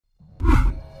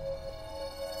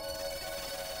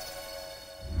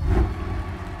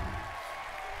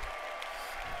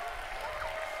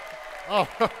Oh.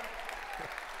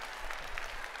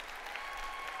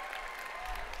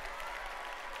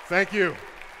 Thank you.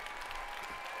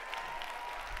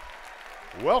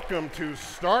 Welcome to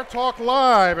StarTalk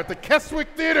Live at the Keswick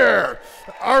Theater.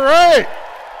 All right.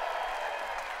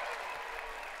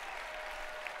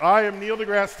 I am Neil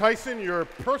deGrasse Tyson, your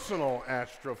personal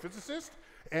astrophysicist,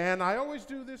 and I always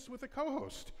do this with a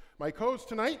co-host. My co-host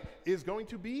tonight is going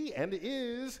to be and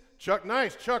is Chuck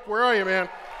Nice. Chuck, where are you, man?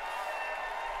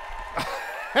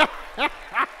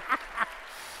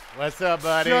 What's up,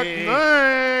 buddy? Chuck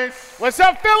Nice. What's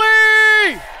up,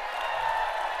 Philly?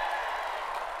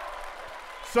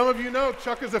 Some of you know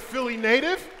Chuck is a Philly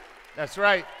native. That's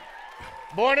right.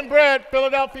 Born and bred,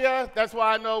 Philadelphia. That's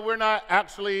why I know we're not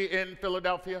actually in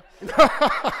Philadelphia.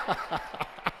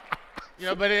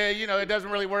 But it doesn't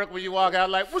really work when you walk out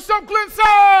like, "What's up,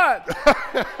 Glenside?"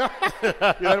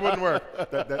 Yeah, that wouldn't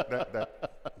work.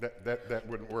 That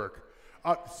wouldn't work.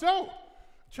 So,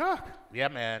 Chuck. Yeah,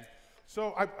 man.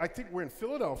 So I think we're in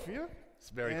Philadelphia. It's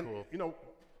very cool. You know,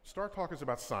 StarTalk is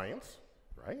about science,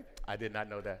 right? I did not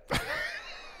know that.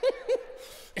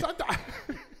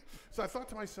 So I thought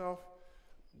to myself,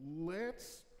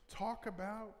 let's talk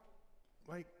about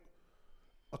like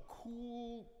a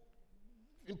cool,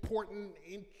 important,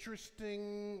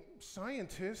 interesting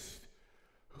scientist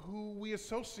who we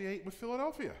associate with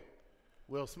Philadelphia.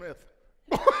 Will Smith.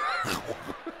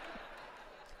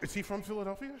 Is he from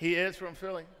Philadelphia? He is from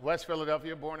Philly, West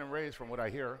Philadelphia, born and raised from what I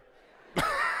hear.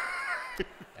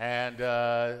 And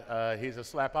he's a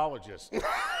slapologist.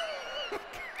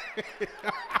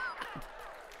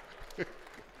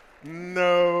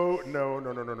 No.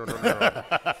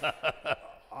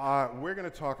 We're going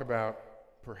to talk about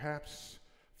perhaps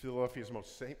Philadelphia's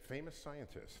most famous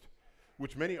scientist,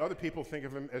 which many other people think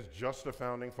of him as just a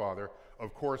founding father.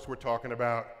 Of course, we're talking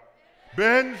about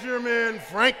Benjamin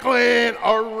Franklin.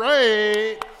 All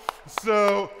right.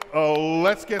 So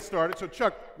let's get started. So,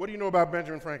 Chuck, what do you know about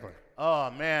Benjamin Franklin? Oh,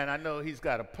 man, I know he's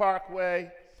got a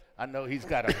parkway. I know he's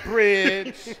got a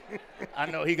bridge. I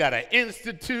know he got an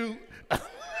institute.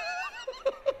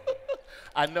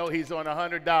 I know he's on a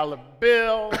 $100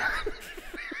 bill.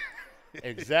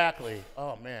 Exactly.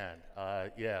 Oh, man.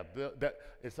 Yeah, Bill,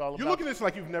 it's all about. You look at this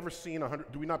like you've never seen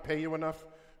 100. Do we not pay you enough?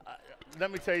 Let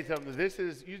me tell you something.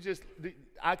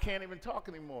 I can't even talk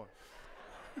anymore.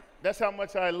 That's how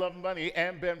much I love money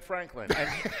and Ben Franklin. And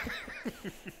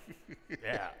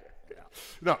yeah.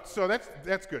 No, so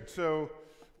that's good. So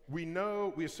we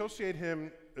associate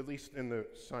him, at least in the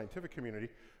scientific community,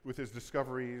 with his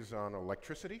discoveries on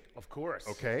electricity. Of course.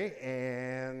 Okay,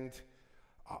 and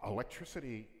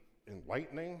electricity and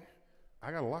lightning.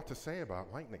 I got a lot to say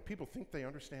about lightning. People think they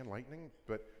understand lightning,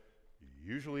 but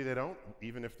usually they don't,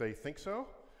 even if they think so.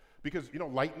 Because,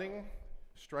 lightning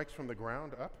strikes from the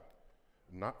ground up,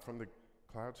 not from the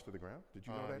clouds to the ground. Did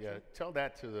you know that? Yeah, tell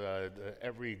that to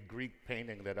every Greek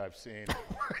painting that I've seen.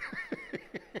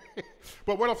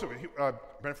 But what else?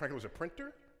 Ben Franklin was a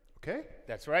printer, okay?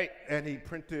 That's right. And he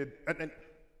printed, and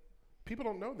people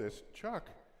don't know this,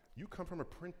 Chuck, you come from a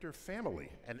printer family.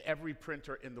 And every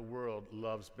printer in the world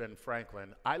loves Ben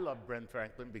Franklin. I love Ben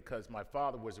Franklin because my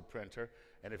father was a printer,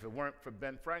 and if it weren't for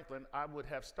Ben Franklin, I would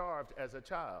have starved as a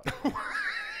child.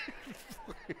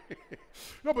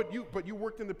 No, but you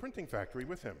worked in the printing factory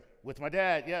with him. With my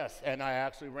dad, yes. And I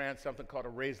actually ran something called a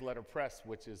raised letter press,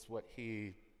 which is what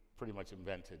he pretty much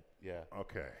invented. Yeah.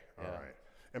 Okay, all right.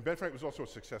 And Ben Franklin was also a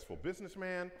successful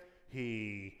businessman.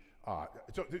 He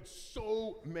did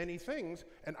so many things,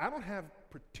 and I don't have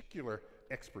particular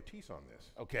expertise on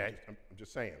this. Okay. I'm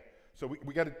just saying. So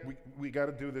we got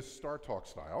to do this StarTalk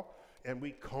style, and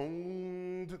we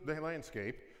combed the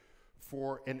landscape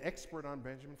for an expert on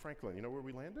Benjamin Franklin. You know where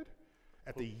we landed?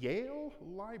 At the Yale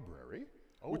Library,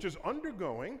 which is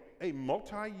undergoing a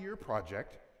multi-year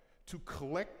project to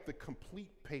collect the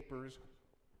complete papers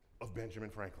of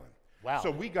Benjamin Franklin. Wow. So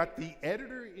we got the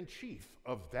editor-in-chief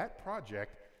of that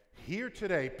project here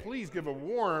today. Please give a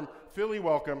warm Philly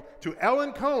welcome to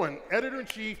Ellen Cohn,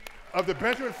 editor-in-chief of the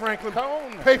Benjamin Franklin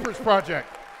Papers Project.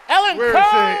 Ellen Where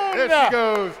Cohn! Is she? There she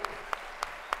goes.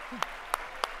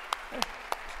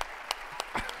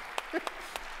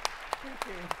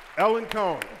 Ellen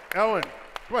Cohn. Ellen,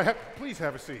 please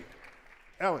have a seat.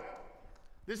 Ellen.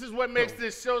 This is what makes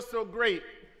this show so great.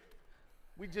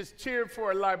 We just cheered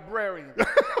for a librarian.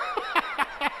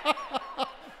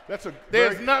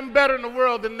 There's nothing better in the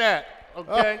world than that,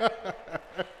 okay?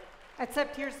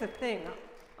 Except here's the thing,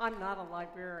 I'm not a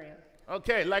librarian.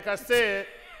 Okay, like I said,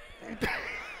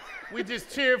 we just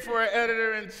cheered for an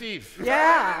editor-in-chief.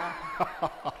 Yeah.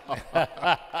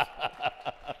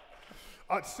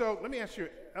 So let me ask you,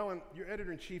 Ellen, you're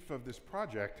editor-in-chief of this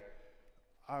project.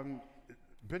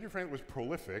 Benjamin Franklin was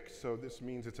prolific, so this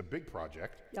means it's a big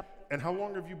project. Yep. And how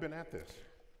long have you been at this?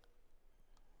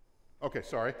 Okay,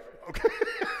 sorry. Okay.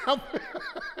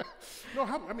 No,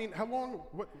 I mean, how long?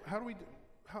 How do we?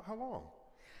 How long?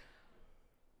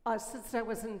 Since I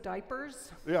was in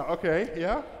diapers, Yeah. Okay.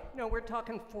 Yeah. no, we're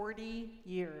talking 40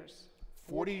 years.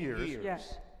 40 years.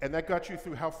 Yes. And that got you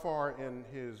through how far in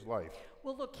his life?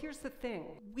 Well, look, here's the thing.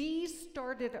 We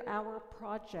started our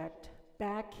project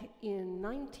back in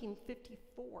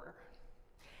 1954.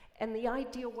 And the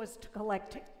idea was to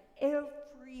collect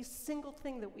every single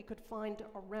thing that we could find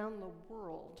around the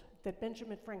world that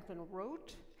Benjamin Franklin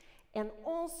wrote, and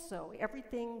also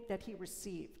everything that he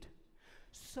received.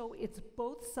 So it's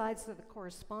both sides of the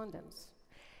correspondence.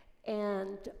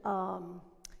 And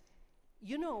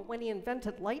you know, when he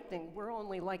invented lightning, we're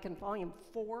only like in volume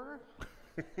 4.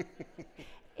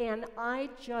 And I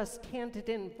just handed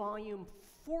in volume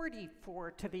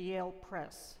 44 to the Yale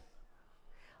Press.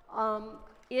 Wow.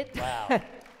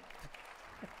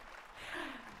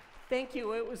 Thank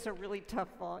you, it was a really tough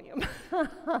volume.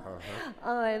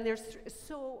 And there's,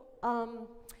 so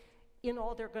in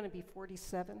all, there are going to be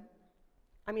 47.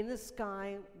 I mean, this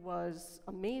guy was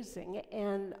amazing,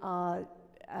 and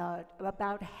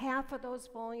about half of those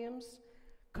volumes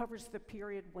covers the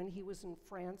period when he was in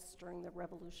France during the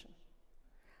Revolution.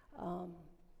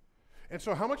 And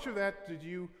so how much of that did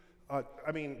you,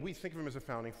 I mean, we think of him as a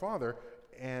founding father,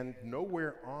 and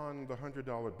nowhere on the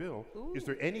 $100 bill is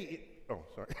there any,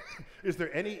 is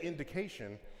there any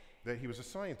indication that he was a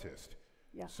scientist?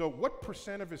 Yeah. So what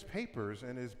percent of his papers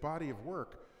and his body of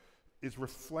work is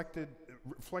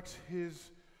reflects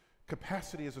his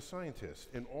capacity as a scientist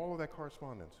in all of that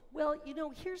correspondence? Well, you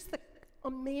know, here's the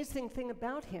amazing thing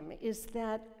about him is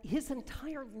that his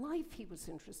entire life he was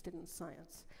interested in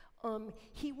science.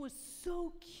 He was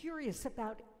so curious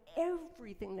about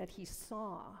everything that he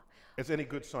saw. As any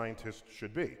good scientist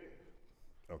should be.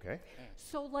 Okay.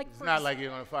 So, like, It's not like you're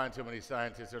going to find too many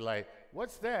scientists who are like,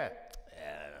 what's that?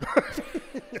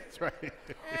 That's right.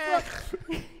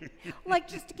 like,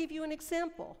 just to give you an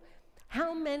example,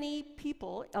 how many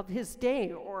people of his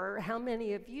day, or how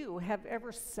many of you, have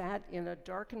ever sat in a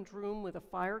darkened room with a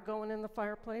fire going in the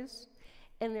fireplace,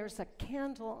 and there's a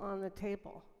candle on the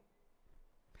table?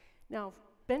 Now,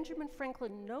 Benjamin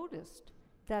Franklin noticed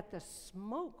that the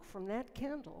smoke from that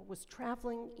candle was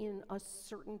traveling in a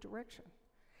certain direction.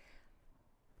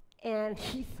 And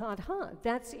he thought,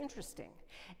 that's interesting.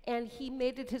 And he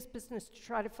made it his business to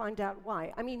try to find out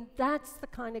why. I mean, that's the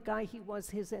kind of guy he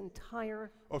was his entire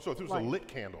Oh, so if it was life. a lit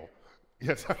candle.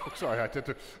 Yes, I'm sorry, I did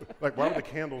to, like, why would the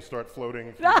candle start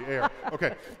floating through the air?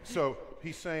 Okay, so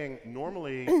he's saying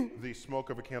normally the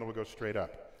smoke of a candle would go straight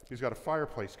up. He's got a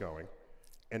fireplace going,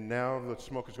 and now the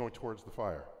smoke is going towards the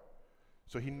fire.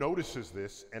 So he notices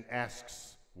this and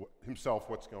asks himself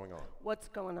what's going on. What's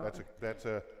going on? That's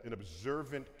an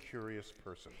observant, curious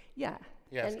person. Yeah.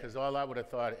 Yes, And- because all I would have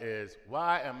thought is,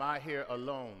 why am I here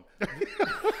alone?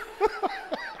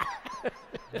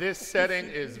 This setting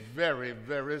is very,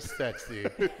 very sexy.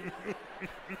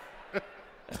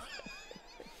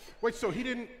 Wait, so he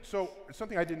didn't, so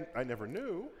something I never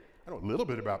knew, I know a little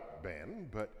bit about Ben,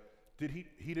 but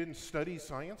he didn't study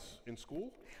science in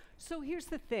school? So here's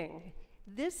the thing.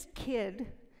 This kid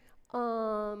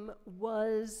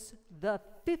was the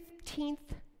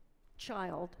 15th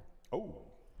child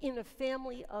in a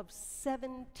family of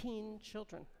 17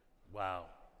 children. Wow.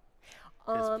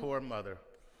 His poor mother.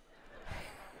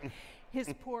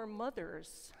 His poor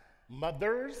mother's.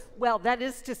 Mothers? Well, that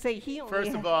is to say he only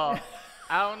First of all,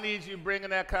 I don't need you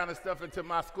bringing that kind of stuff into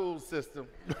my school system.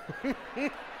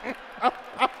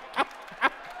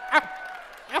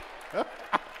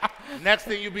 Next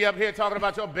thing you be up here talking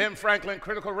about your Ben Franklin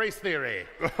critical race theory.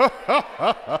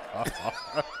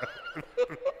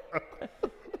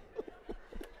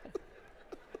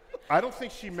 I don't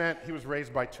think she meant he was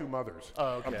raised by two mothers.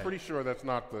 Oh, okay. I'm pretty sure that's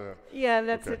not the... Yeah,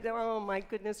 that's Okay. it. Oh, my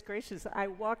goodness gracious. I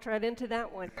walked right into that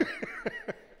one.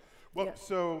 Well, Yeah.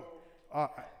 so I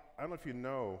don't know if you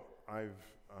know, I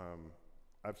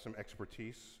have some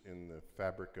expertise in the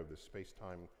fabric of the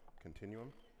space-time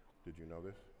continuum. Did you know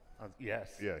this?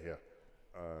 Yes. Yeah.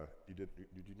 Did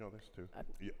you know this too?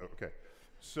 Yeah, okay.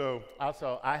 So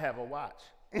Also, I have a watch.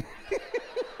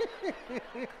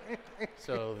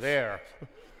 So there.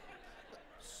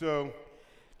 So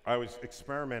I was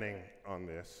experimenting on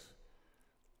this,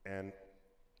 and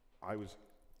I was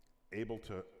able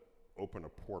to open a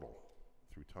portal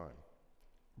through time.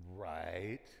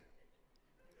 Right.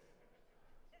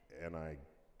 And I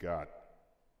got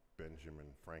Benjamin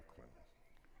Franklin.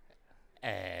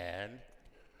 And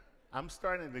I'm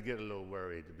starting to get a little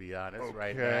worried, to be honest,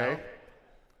 right now. Okay.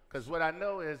 Because what I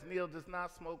know is Neil does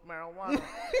not smoke marijuana.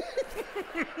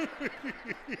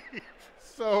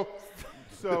 So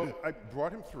I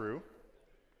brought him through,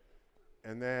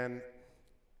 and then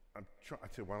I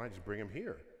said, why don't I just bring him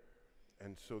here?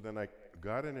 And so then I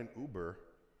got in an Uber,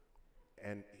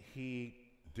 and he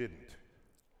didn't.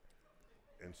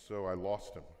 And so I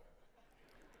lost him.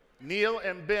 Neil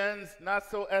and Ben's not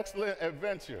so excellent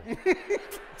adventure.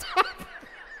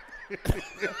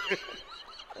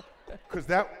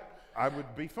 Because I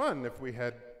would be fun if we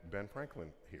had Ben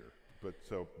Franklin here. But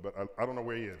I don't know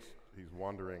where he is. He's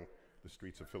wandering the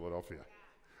streets of Philadelphia.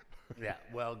 Yeah,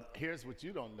 well, here's what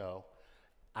you don't know.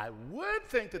 I would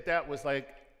think that was like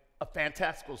a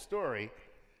fantastical story,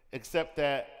 except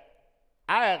that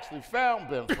I actually found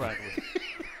Ben Franklin.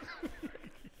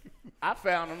 I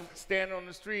found him standing on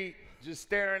the street just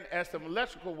staring at some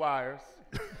electrical wires.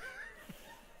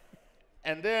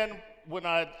 And then when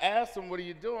I asked him, what are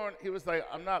you doing? He was like,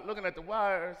 I'm not looking at the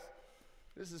wires.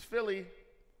 This is Philly.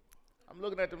 I'm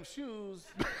looking at them shoes.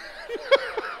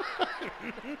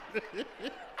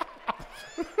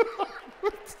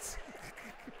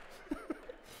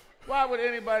 Why would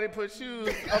anybody put shoes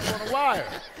up on a wire?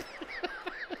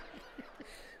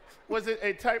 Was it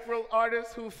a tightrope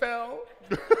artist who fell?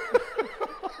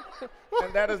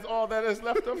 And that is all that is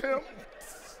left of him?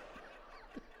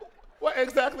 What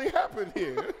exactly happened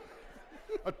here?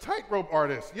 A tightrope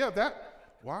artist. Yeah,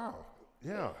 wow.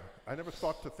 Yeah, I never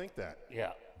thought to think that.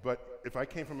 Yeah. But if I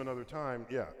came from another time,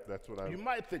 yeah, that's what You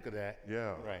might think of that.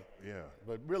 Yeah. Right. Yeah.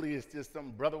 But really, it's just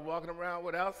some brother walking around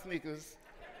without sneakers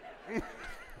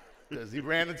because he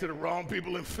ran into the wrong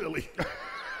people in Philly.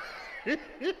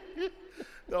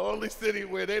 The only city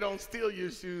where they don't steal your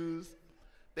shoes,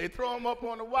 they throw them up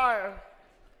on the wire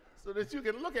so that you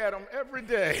can look at them every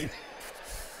day.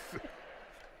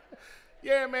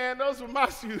 Yeah, man, those were my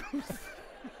shoes.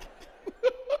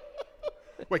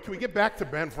 Wait, can we get back to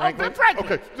Ben Franklin? Oh, Ben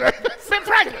Franklin. Okay. Ben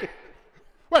Franklin.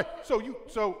 Wait,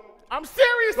 I'm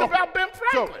serious about Ben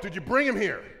Franklin. So, did you bring him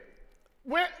here?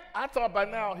 I thought by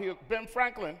now Ben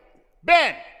Franklin.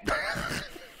 Ben!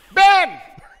 Ben!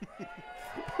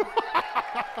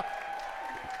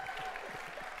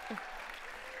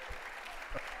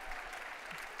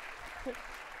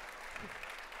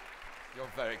 You're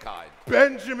very kind.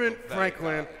 Benjamin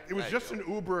Franklin. kind. It was Thank just you.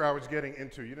 an Uber I was getting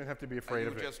into. You didn't have to be afraid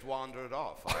of You it. just wandered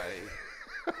off.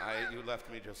 You left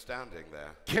me just standing there.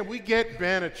 Can we get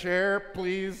Ben a chair,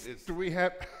 please? Do we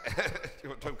have?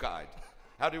 You're too kind.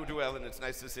 How do you do, Ellen? It's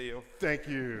nice to see you. Thank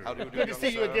you. How do you do, Good to young see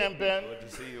you sir? again, Ben. Good to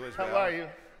see you as How well. are you?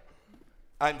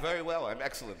 I'm very well. I'm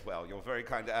excellent well. You're very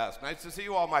kind to ask. Nice to see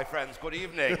you all, my friends. Good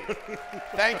evening.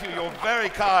 Thank you. You're very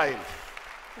kind.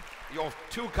 You're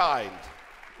too kind.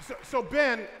 So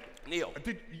Ben, Neil.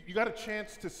 You got a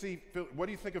chance to see, what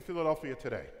do you think of Philadelphia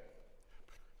today?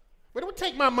 Wait, don't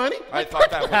take my money. I thought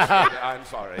that was I'm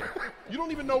sorry. You don't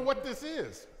even know what this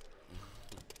is.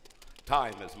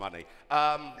 Time is money.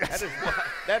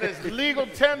 That is legal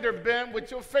tender, Ben,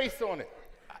 with your face on it.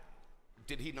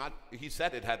 Did he not? He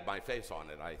said it had my face on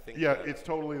it, I think. Yeah, it's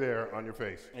totally there on your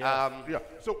face. Yeah.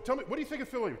 So tell me, what do you think of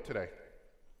Philly today?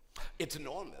 It's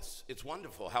enormous. It's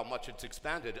wonderful how much it's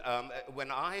expanded.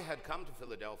 When I had come to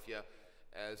Philadelphia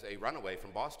as a runaway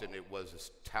from Boston, it was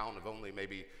a town of only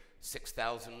maybe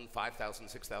 6,000, 5,000,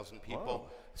 6,000 people. Wow.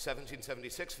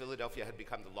 1776, Philadelphia had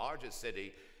become the largest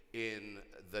city in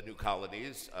the new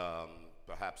colonies,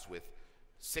 perhaps with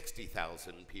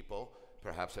 60,000 people,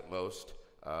 perhaps at most.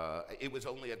 It was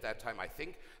only at that time, I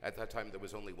think, at that time there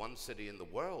was only one city in the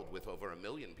world with over 1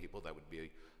 million people. That would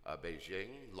be Beijing.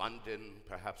 London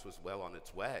perhaps was well on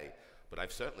its way. But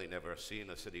I've certainly never seen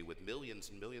a city with millions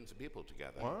and millions of people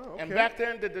together. Wow, okay. And back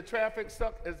then, did the traffic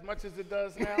suck as much as it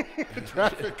does now?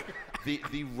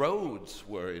 The roads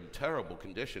were in terrible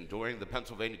condition during the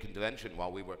Pennsylvania Convention.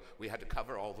 While we had to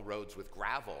cover all the roads with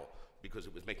gravel because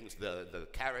it was making the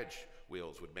carriage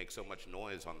wheels would make so much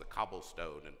noise on the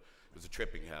cobblestone, and it was a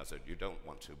tripping hazard. You don't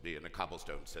want to be in a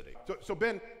cobblestone city. So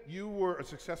Ben, you were a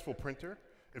successful printer.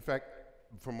 In fact,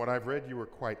 from what I've read, you were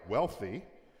quite wealthy.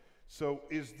 So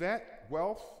is that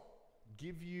wealth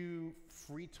give you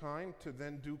free time to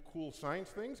then do cool science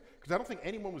things? Because I don't think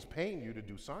anyone was paying you to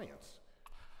do science.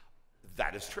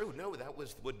 That is true. No, that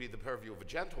would be the purview of a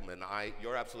gentleman.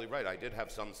 You're absolutely right. I did have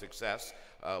some success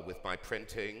with my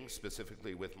printing,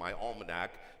 specifically with my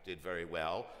almanac. Did very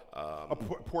well.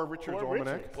 Poor Richard's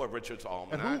almanac. Poor Richard's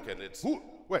almanac, and it's.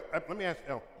 Wait, let me ask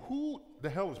Al. Who the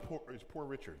hell is Poor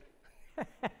Richard?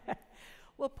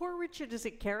 Well, Poor Richard is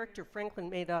a character Franklin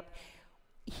made up.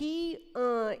 He,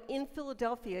 in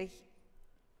Philadelphia,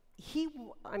 he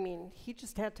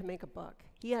just had to make a buck.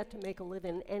 He had to make a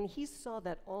living, and he saw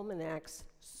that almanacs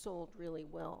sold really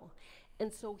well.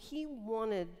 And so he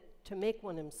wanted to make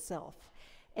one himself.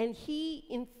 And he,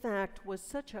 in fact, was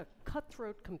such a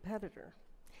cutthroat competitor.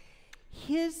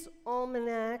 His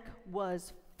almanac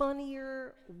was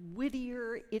funnier,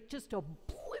 wittier, it just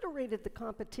obliterated the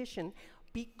competition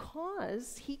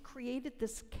because he created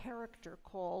this character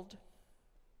called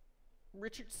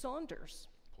Richard Saunders.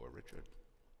 Poor Richard.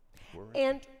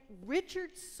 And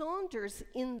Richard Saunders,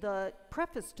 in the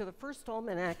preface to the first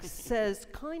almanac, says,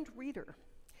 "Kind reader,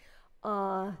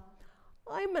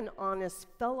 I'm an honest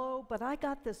fellow, but I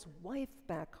got this wife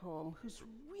back home who's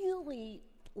really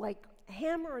like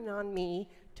hammering on me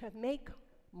to make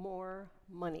more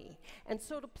money. And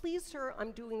so to please her,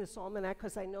 I'm doing this almanac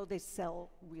because I know they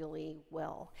sell really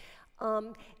well.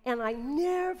 And I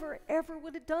never, ever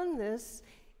would have done this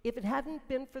if it hadn't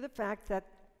been for the fact that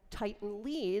Titan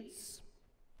Leeds,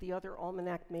 the other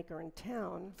almanac maker in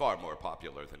town, Far more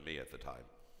popular than me at the time.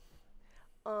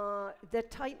 that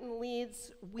Titan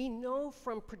Leeds, we know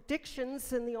from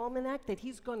predictions in the almanac that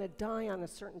he's going to die on a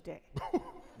certain day.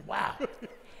 Wow.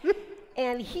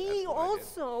 And he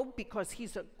also, because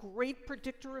he's a great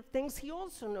predictor of things, he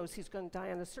also knows he's going to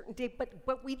die on a certain day,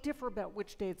 but we differ about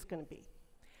which day it's going to be.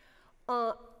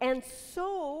 And so,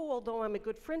 although I'm a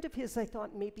good friend of his, I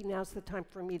thought maybe now's the time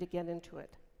for me to get into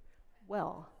it.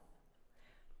 Well,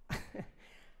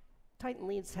 Titan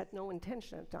Leeds had no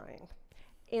intention of dying.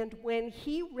 And when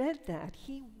he read that,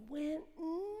 he went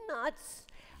nuts.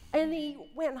 And he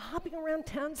went hopping around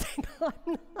town saying,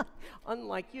 I'm not,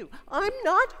 unlike you, I'm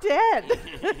not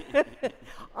dead.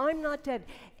 I'm not dead.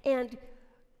 And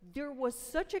there was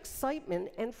such excitement,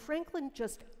 and Franklin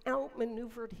just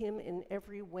outmaneuvered him in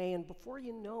every way. And before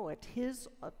you know it, his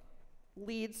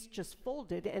leads just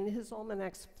folded and his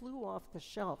almanacs flew off the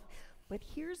shelf. But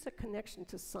here's a connection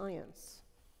to science.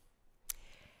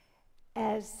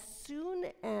 As soon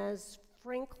as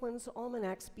Franklin's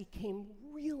almanacs became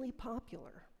really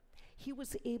popular, he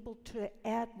was able to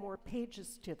add more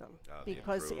pages to them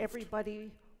because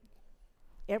everybody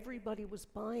was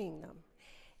buying them.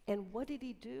 And what did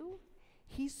he do?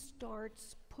 He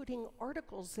starts putting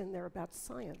articles in there about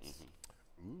science.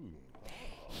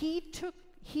 He took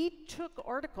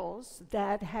articles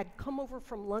that had come over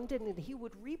from London and he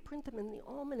would reprint them in the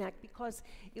almanac because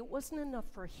it wasn't enough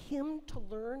for him to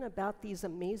learn about these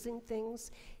amazing things.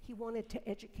 He wanted to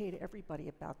educate everybody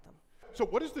about them. So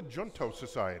what is the Junto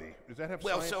Society? Does that have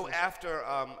Well, science? so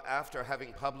after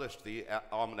having published the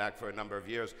almanac for a number of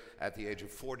years, at the age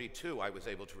of 42, I was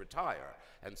able to retire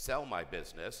and sell my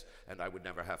business, and I would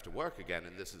never have to work again.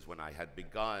 And this is when I had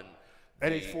begun.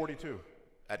 At age 42?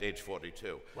 At age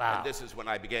 42. Wow. And this is when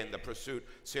I began the pursuit,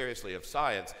 seriously, of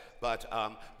science. But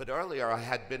earlier, I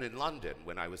had been in London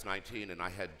when I was 19, and I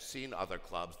had seen other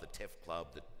clubs, the TIFF Club,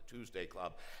 the Tuesday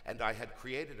Club, and I had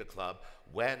created a club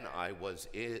when I was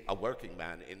a working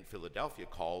man in Philadelphia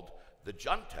called the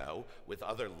Junto, with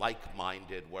other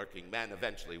like-minded working men.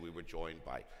 Eventually, we were joined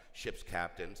by ship's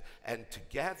captains, and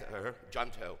together,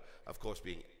 Junto, of course,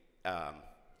 being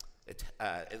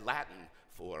Latin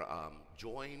for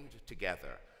joined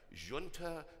together.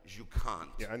 Junta jucant.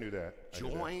 Yeah, I knew that.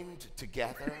 Joined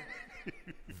together,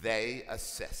 they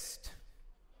assist.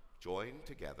 Joined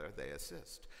together, they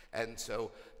assist. And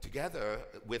so together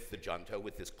with the Junto,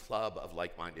 with this club of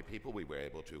like-minded people, we were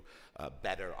able to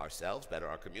better ourselves, better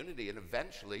our community, and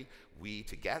eventually we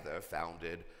together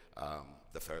founded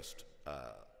the first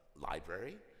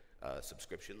library,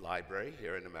 subscription library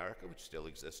here in America, which still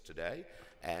exists today,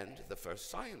 and the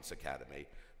first science academy,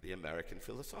 the American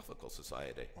Philosophical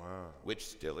Society, which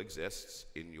still exists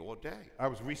in your day. I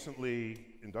was recently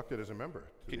inducted as a member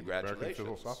to the American Congratulations.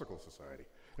 Philosophical Society.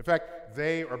 In fact,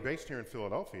 they are based here in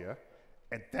Philadelphia,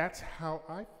 and that's how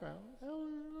I found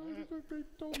Ellen. They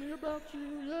told me about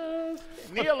you, yes.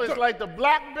 Neil is like the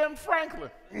black Ben Franklin.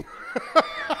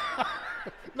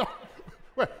 No,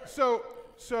 well,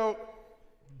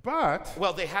 but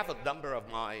Well, they have a number of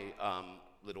my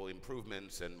little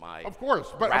improvements and my of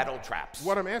course, but rattle traps.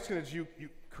 What I'm asking is, you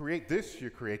create this, you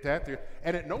create that,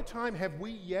 and at no time have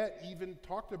we yet even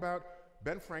talked about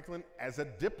Ben Franklin as a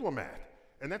diplomat.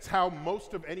 And that's how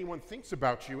most of anyone thinks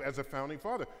about you as a founding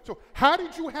father. So how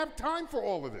did you have time for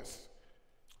all of this?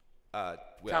 Well,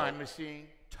 Time machine.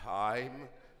 Time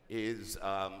is,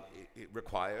 it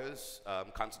requires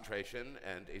concentration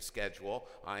and a schedule.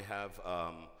 I have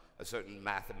a certain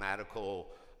mathematical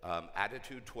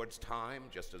attitude towards time,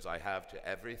 just as I have to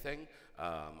everything.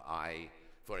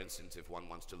 For instance, if one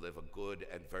wants to live a good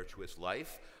and virtuous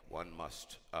life, one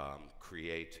must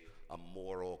create a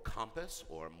moral compass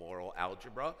or moral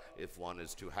algebra if one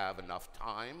is to have enough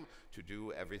time to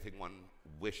do everything one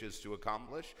wishes to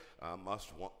accomplish.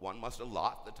 One must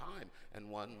allot the time, and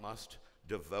one must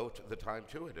devote the time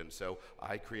to it. And so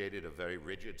I created a very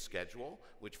rigid schedule,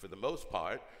 which for the most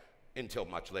part, until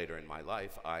much later in my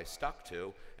life, I stuck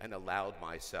to and allowed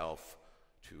myself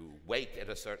to wake at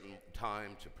a certain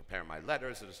time, to prepare my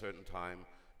letters at a certain time,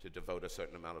 to devote a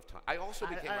certain amount of time. I also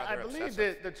became rather obsessive. I believe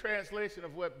that the translation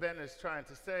of what Ben is trying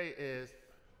to say is,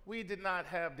 we did not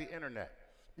have the internet.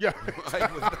 Yeah.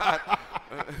 I was not.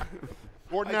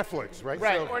 Or Netflix, right?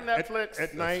 Right, So or Netflix.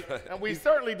 At night. And we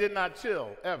certainly did not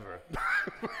chill, ever.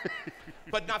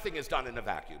 But nothing is done in a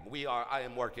vacuum. I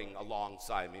am working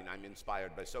alongside, I'm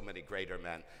inspired by so many greater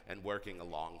men and working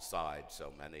alongside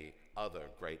so many other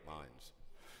great minds.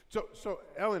 So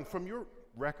Ellen, from your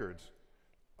records,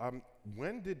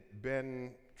 when did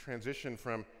Ben transition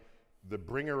from the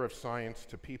bringer of science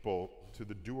to people to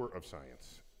the doer of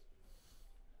science?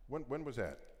 When was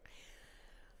that?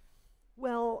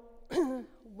 Well,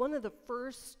 one of the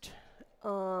first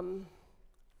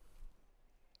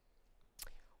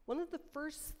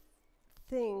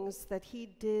things that he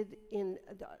did in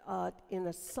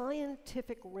a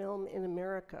scientific realm in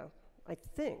America, I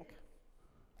think,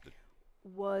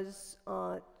 was.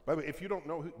 By the way, if you don't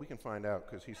know, we can find out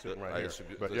because he's sitting right here.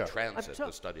 But The yeah. transit,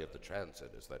 the study of the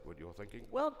transit, is that what you're thinking?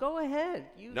 Well, go ahead.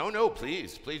 No,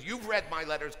 please. You've read my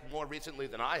letters more recently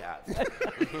than I have.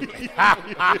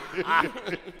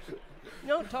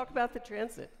 No, talk about the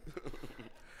transit.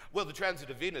 Well, the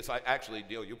transit of Venus,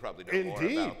 Neil, you probably know more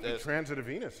Indeed, about the this. transit of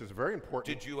Venus is a very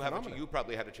important. Did you have phenomenon. you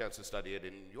probably had a chance to study it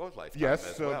in your lifetime Yes,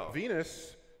 as so well.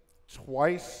 Venus,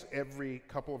 twice every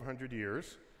couple of hundred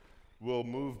years, will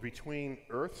move between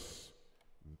Earth's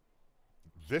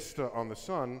vista on the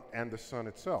sun and the sun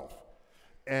itself.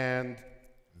 And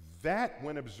that,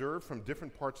 when observed from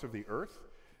different parts of the Earth,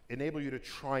 enable you to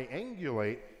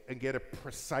triangulate and get a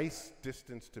precise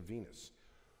distance to Venus.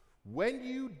 When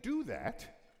you do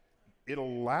that, it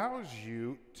allows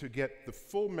you to get the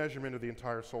full measurement of the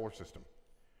entire solar system,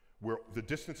 where the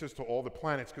distances to all the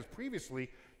planets, because previously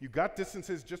you got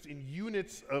distances just in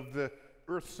units of the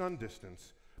Earth-Sun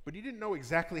distance, but you didn't know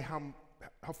exactly how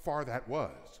far that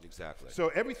was. Exactly. So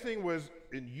everything was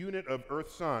in unit of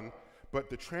Earth-Sun,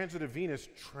 but the transit of Venus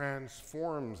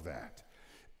transforms that.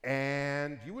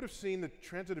 And you would have seen the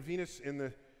transit of Venus in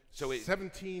the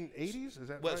 1780s, is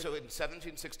that right? Well, so in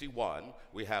 1761,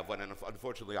 we have one, and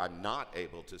unfortunately I'm not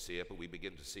able to see it, but we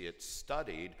begin to see it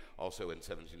studied. Also in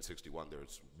 1761,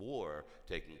 there's war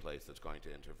taking place that's going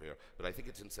to interfere. But I think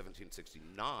it's in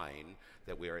 1769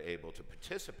 that we are able to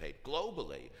participate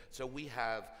globally. So we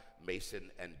have Mason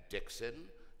and Dixon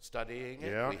studying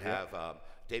it. We have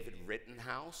David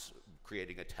Rittenhouse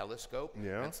creating a telescope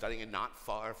and studying it not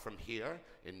far from here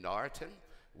in Narton.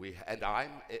 We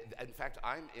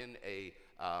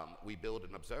build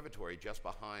an observatory just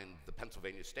behind the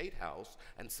Pennsylvania State House,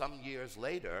 and some years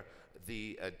later,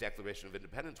 the Declaration of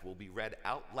Independence will be read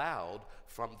out loud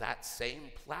from that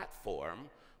same platform,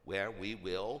 where we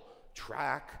will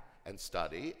track and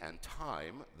study and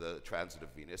time the transit of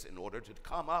Venus in order to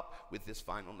come up with this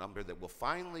final number that will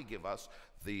finally give us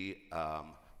the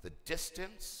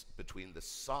distance between the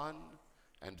sun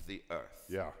and the Earth.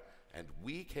 Yeah. And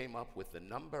we came up with the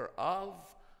number of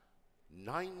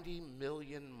 90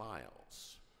 million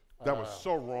miles. That was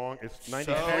so wrong. It's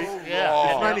 93. wrong.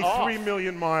 It's 93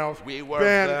 million miles. We were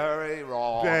Ben, very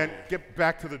wrong. Ben, get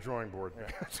back to the drawing board.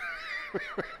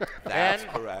 That's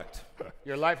correct.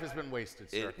 Your life has been wasted,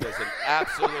 sir. It was an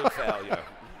absolute failure.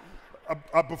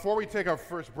 Before we take our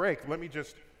first break, let me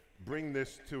just bring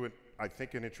this to, I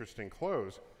think, an interesting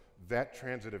close. That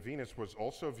transit of Venus was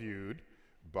also viewed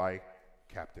by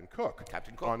Captain Cook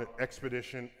on an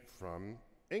expedition from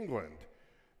England.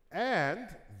 And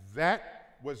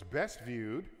that was best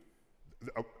viewed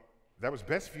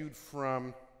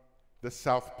from the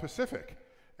South Pacific.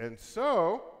 And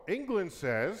so England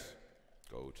says,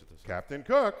 Go to the Captain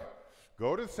Cook,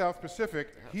 go to the South Pacific.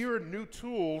 Yes. Here are new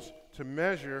tools to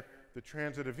measure the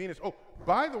transit of Venus. Oh,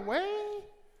 by the way,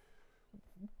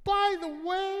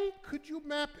 could you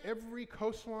map every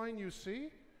coastline you see?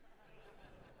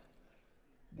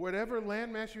 Whatever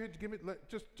landmass you hit, give it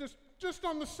just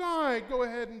on the side. Go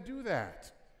ahead and do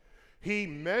that. He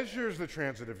measures the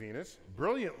transit of Venus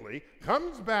brilliantly,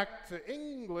 comes back to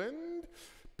England,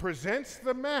 presents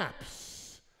the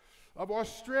maps of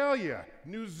Australia,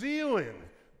 New Zealand,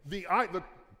 the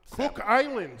Cook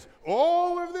Islands,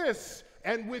 all of this,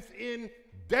 and within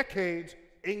decades,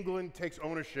 England takes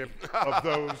ownership of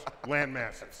those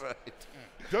landmasses. Right.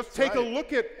 Just take a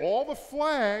look at all the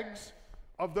flags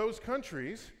of those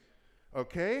countries.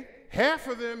 Okay? Half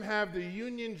of them have the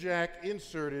Union Jack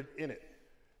inserted in it.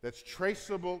 That's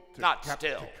traceable to Not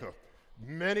still. to Cook.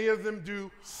 Many of them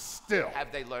do still.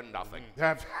 Have they learned nothing?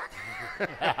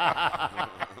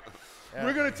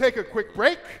 We're going to take a quick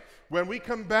break. When we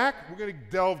come back, we're going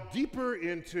to delve deeper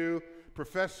into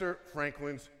Professor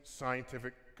Franklin's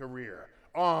scientific career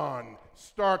on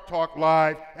StarTalk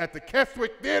Live at the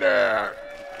Keswick Theater.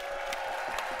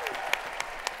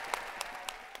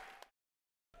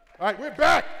 All right, we're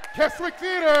back. Keswick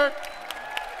Theater.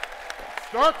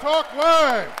 StarTalk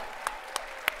Live.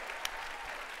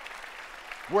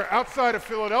 We're outside of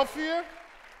Philadelphia,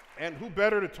 and who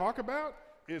better to talk about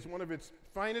is one of its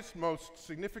finest, most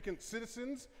significant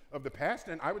citizens of the past,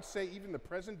 and I would say even the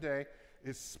present day.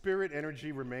 His spirit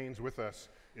energy remains with us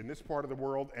in this part of the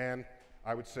world, and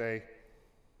I would say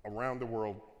around the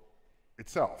world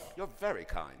itself. You're very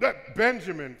kind.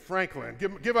 Benjamin Franklin.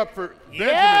 Give up for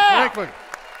Yeah! Benjamin Franklin.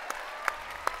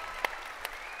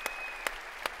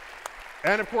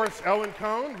 And of course, Ellen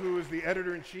Cohn, who is the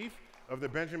editor-in-chief of the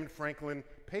Benjamin Franklin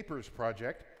Papers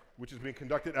Project, which is being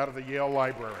conducted out of the Yale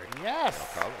Library.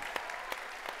 Yes.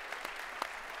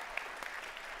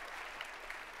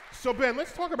 So Ben,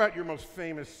 let's talk about your most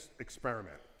famous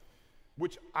experiment,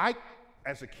 which I,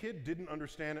 as a kid, didn't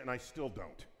understand, and I still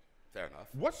don't. Fair enough.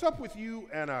 What's up with you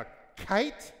and a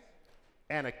kite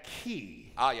and a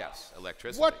key? Ah, yes,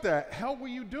 electricity. What the hell were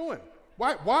you doing?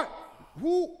 Why?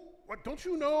 Who? What? Don't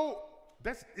you know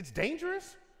it's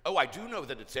dangerous? Oh, I do know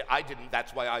that it's. I didn't.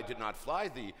 That's why I did not fly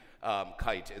the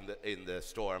kite in the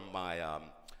storm.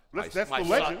 That's my the son,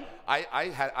 legend.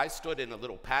 I stood in a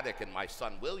little paddock, and my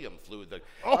son William flew the.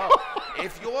 Oh.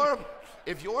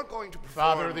 If you're going to perform,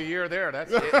 Father of the Year there.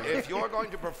 That's if you're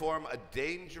going to perform a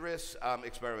dangerous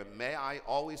experiment, may I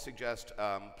always suggest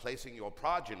placing your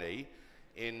progeny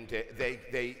in.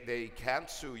 They can't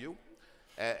sue you,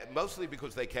 mostly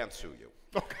because they can't sue you.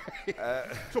 Okay.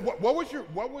 So what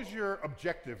was your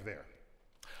objective there?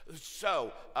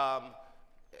 So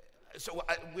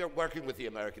we're working with the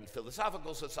American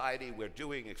Philosophical Society. We're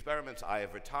doing experiments. I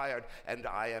have retired, and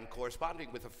I am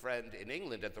corresponding with a friend in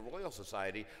England at the Royal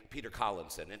Society, Peter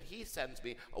Collinson, and he sends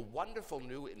me a wonderful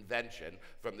new invention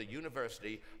from the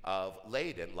University of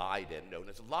Leiden, known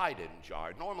as a Leiden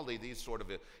jar. Normally, these sort of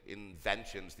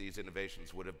inventions, these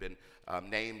innovations would have been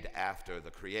named after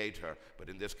the creator, but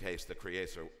in this case, the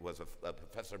creator was a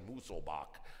Professor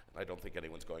Musselbach. I don't think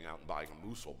anyone's going out and buying a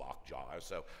Musselbach jar,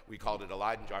 so we called it a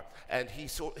Leiden jar. And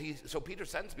so Peter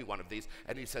sends me one of these,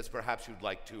 and he says, perhaps you'd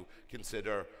like to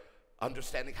consider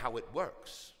understanding how it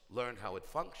works, learn how it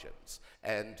functions.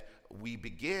 And we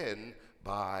begin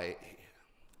by,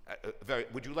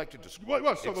 would you like to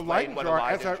describe So the Leiden jar,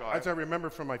 as I remember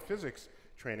from my physics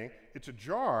training, it's a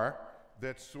jar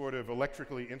that's sort of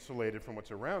electrically insulated from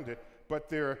what's around it, but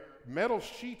there are metal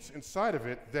sheets inside of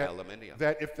it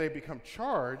that if they become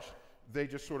charged, they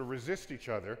just sort of resist each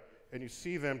other, and you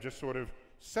see them just sort of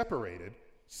separated,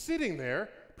 sitting there,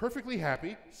 perfectly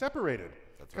happy, separated.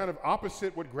 That's kind of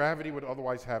opposite what gravity would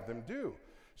otherwise have them do.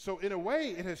 So in a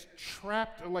way, it has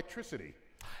trapped electricity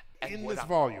in this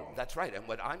volume. That's right, and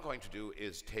what I'm going to do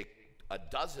is take a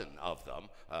dozen of them,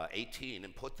 18,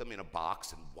 and put them in a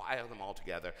box and wire them all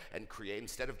together and create,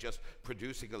 instead of just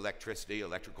producing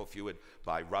electrical fluid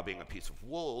by rubbing a piece of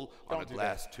wool on a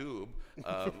glass tube,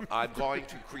 I'm going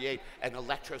to create an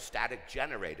electrostatic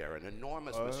generator, an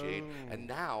enormous machine, and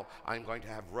now I'm going to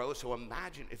have rows, so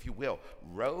imagine, if you will,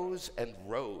 rows and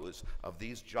rows of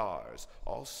these jars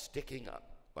all sticking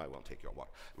up. I won't take your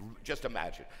water. Just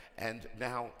imagine. And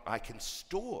now I can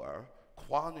store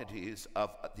quantities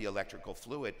of the electrical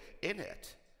fluid in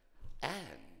it, and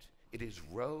it is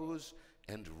rows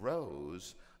and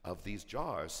rows of these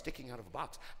jars sticking out of a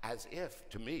box, as if,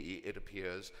 to me, it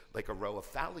appears like a row of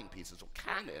fowling pieces or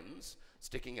cannons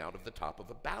sticking out of the top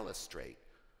of a balustrade.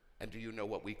 And do you know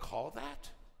what we call that?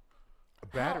 A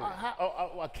battery.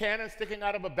 A cannon sticking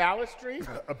out of a balustrade?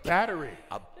 A battery.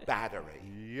 A battery.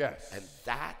 Yes. And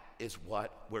that is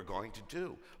what we're going to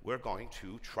do. We're going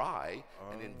to try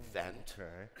and invent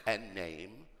and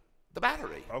name the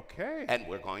battery. Okay. And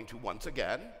we're going to, once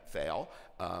again, fail,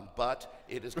 but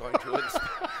it is going to...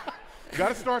 You got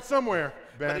to start somewhere,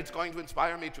 Ben. But it's going to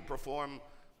inspire me to perform,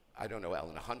 I don't know,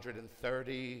 Ellen,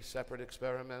 130 separate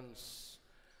experiments.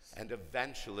 And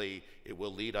eventually, it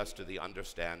will lead us to the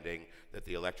understanding that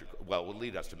the it will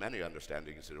lead us to many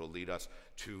understandings. It will lead us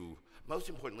to, most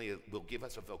importantly, it will give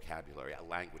us a vocabulary, a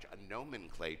language, a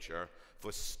nomenclature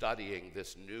for studying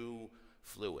this new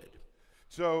fluid.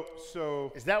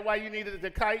 So Is that why you needed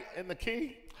the kite and the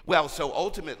key? Well, so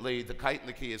ultimately, the kite and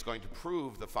the key is going to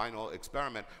prove the final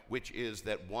experiment, which is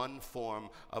that one form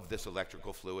of this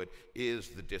electrical fluid is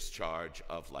the discharge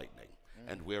of lightning.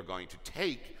 And we're going to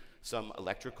take some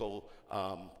electrical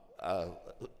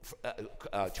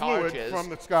charges from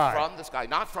the sky.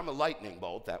 Not from a lightning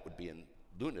bolt, that would be in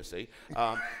lunacy,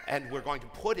 and we're going to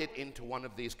put it into one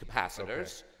of these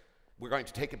capacitors. Okay. We're going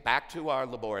to take it back to our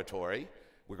laboratory.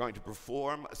 We're going to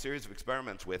perform a series of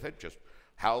experiments with it, just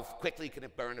how quickly can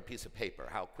it burn a piece of paper?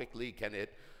 How quickly can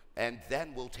it, and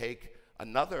then we'll take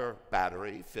another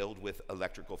battery filled with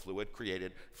electrical fluid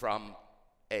created from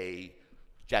a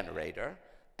generator,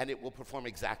 and it will perform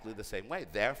exactly the same way.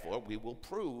 Therefore, we will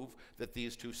prove that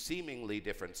these two seemingly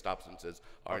different substances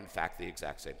are in fact the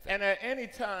exact same thing. And at any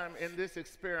time in this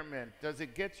experiment, does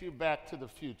it get you back to the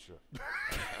future?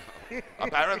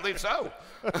 Apparently so.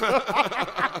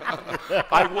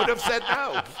 I would have said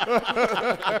no.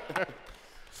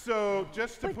 So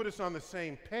just to put us on the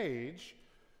same page,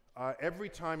 every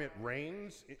time it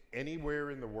rains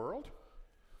anywhere in the world,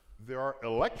 there are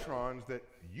electrons that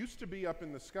used to be up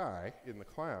in the sky, in the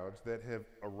clouds, that have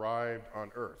arrived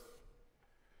on Earth.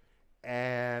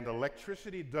 And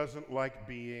electricity doesn't like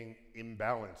being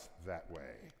imbalanced that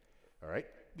way. All right?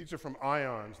 These are from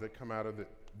ions that come out of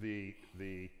the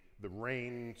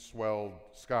rain-swelled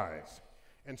skies.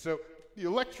 And so the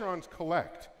electrons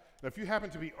collect. Now, if you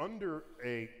happen to be under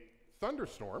a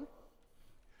thunderstorm,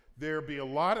 there'll be a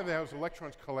lot of those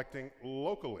electrons collecting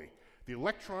locally. The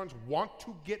electrons want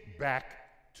to get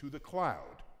back to the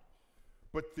cloud,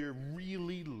 but they're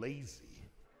really lazy,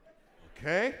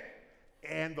 okay?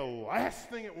 And the last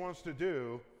thing it wants to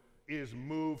do is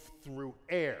move through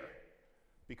air,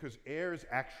 because air is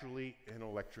actually an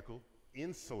electrical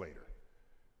insulator,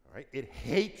 all right? It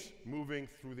hates moving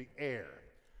through the air.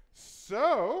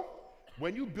 So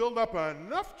when you build up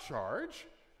enough charge,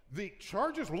 the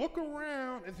charges look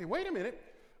around and say, wait a minute,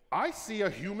 I see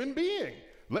a human being.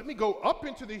 Let me go up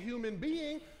into the human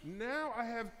being. Now I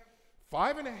have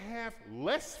 5.5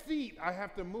 less feet I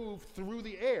have to move through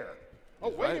the air. Oh,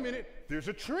 wait a minute, there's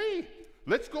a tree.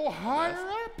 Let's go higher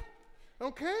up,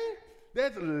 okay?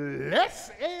 There's less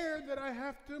air that I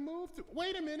have to move through.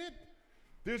 Wait a minute,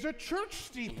 there's a church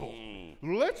steeple.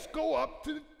 Let's go up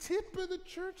to the tip of the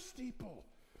church steeple,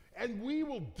 and we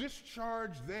will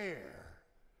discharge there.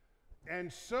 And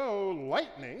so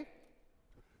lightning,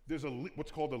 there's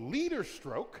what's called a leader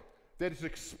stroke that is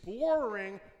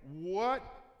exploring what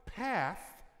path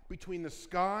between the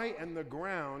sky and the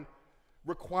ground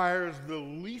requires the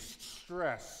least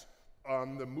stress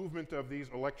on the movement of these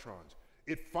electrons.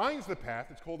 It finds the path,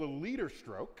 it's called a leader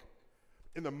stroke.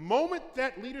 And the moment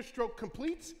that leader stroke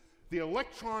completes, the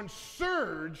electrons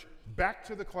surge back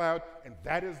to the cloud, and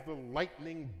that is the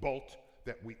lightning bolt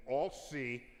that we all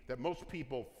see, that most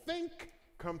people think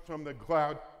comes from the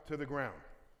cloud to the ground.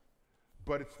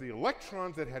 But it's the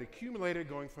electrons that had accumulated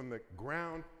going from the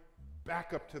ground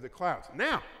back up to the clouds.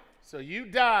 Now, So you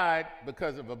died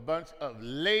because of a bunch of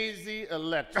lazy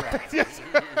electrons. yes.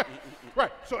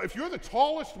 Right. So if you're the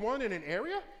tallest one in an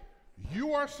area,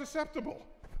 you are susceptible.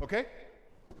 Okay?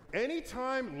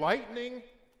 Anytime lightning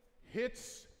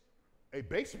hits a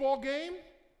baseball game,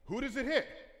 who does it hit?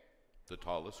 The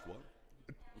tallest one.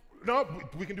 No,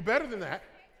 we can do better than that.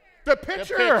 The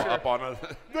pitcher. Up on a.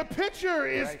 The pitcher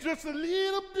is just a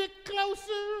little bit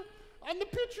closer on the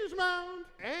pitcher's mound.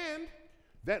 And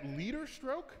that leader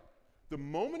stroke, the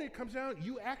moment it comes out,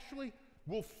 you actually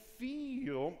will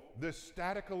feel the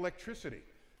static electricity.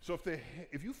 So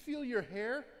if you feel your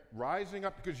hair rising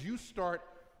up because you start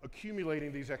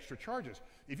accumulating these extra charges,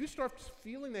 if you start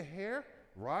feeling the hair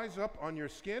rise up on your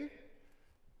skin,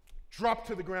 drop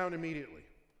to the ground immediately.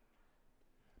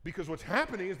 Because what's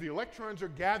happening is the electrons are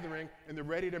gathering and they're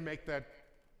ready to make that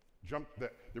jump, they're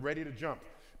ready to jump.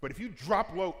 But if you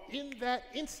drop low in that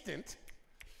instant,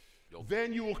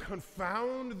 then you will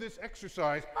confound this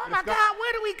exercise. Oh my God,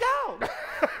 where do we go?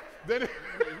 Then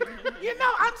You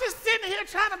know, I'm just sitting here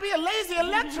trying to be a lazy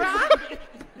electron.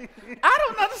 I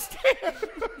don't understand.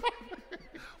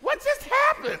 What just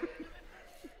happened?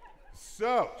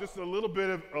 So, just a little bit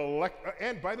of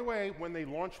and by the way, when they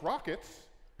launch rockets,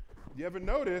 you ever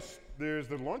notice there's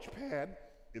the launch pad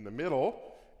in the middle,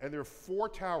 and there are 4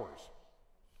 towers.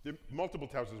 There are multiple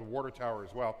towers. There's a water tower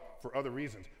as well for other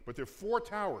reasons. But there are 4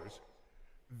 towers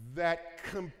that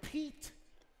compete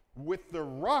with the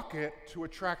rocket to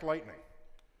attract lightning.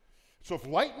 So if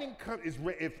lightning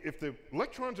if the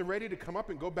electrons are ready to come up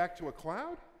and go back to a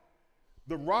cloud,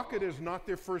 the rocket is not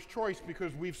their first choice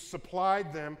because we've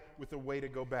supplied them with a way to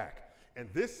go back. And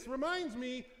this reminds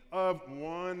me of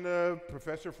one of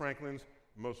Professor Franklin's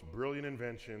most brilliant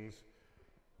inventions,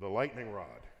 the lightning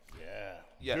rod. Yeah.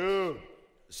 Yes. Dude,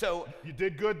 So you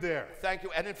did good there. thank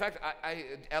you. And in fact,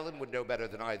 Ellen would know better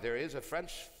than I. There is a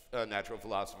French natural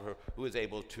philosopher who is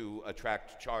able to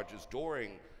attract charges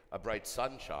during a bright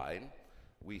sunshine.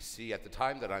 We see at the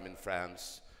time that I'm in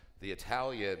France, the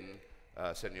Italian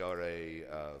Signore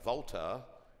Volta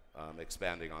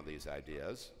expanding on these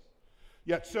ideas.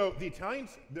 Yeah, so the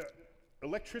Italians, the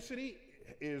electricity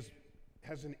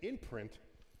has an imprint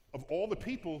of all the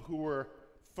people who were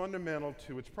fundamental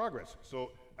to its progress.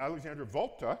 So Alexandre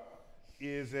Volta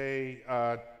is the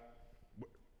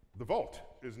Volt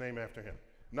is named after him.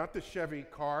 Not the Chevy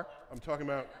car, I'm talking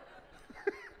about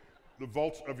the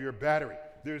volts of your battery.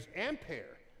 There's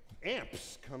ampere.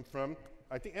 Amps come from,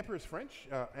 I think ampere is French,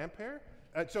 ampere.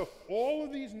 So all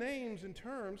of these names and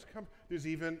terms come, there's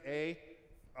even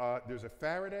there's a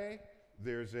Faraday,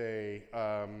 there's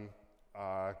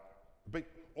but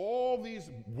all these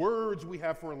words we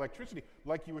have for electricity,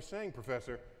 like you were saying,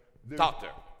 Professor. Doctor.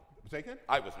 Say again?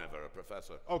 I was never a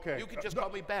professor. Okay. You can just call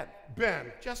me Ben.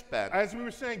 Ben. Just Ben. As we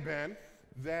were saying, Ben,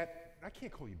 that, I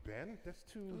can't call you Ben, that's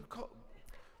too...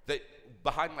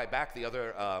 Behind my back, the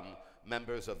other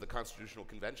members of the Constitutional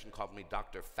Convention called me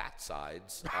Dr.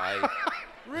 Fatsides.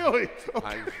 Really?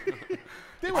 Okay.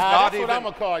 It's that's what I'm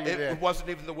gonna call you then. It wasn't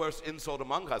even the worst insult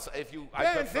among us. I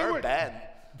Ben, prefer Ben.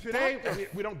 Today,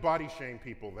 we don't body shame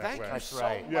people that Thank way. you so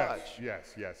right. much.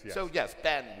 Yes. So yes,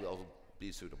 Ben will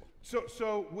be suitable.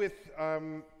 So with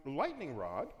the lightning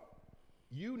rod,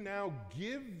 you now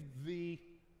give the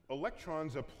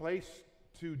electrons a place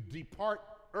to depart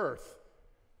Earth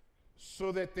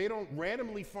so that they don't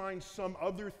randomly find some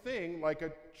other thing like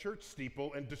a church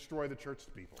steeple and destroy the church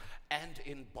steeple. And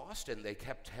in Boston, they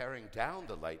kept tearing down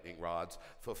the lightning rods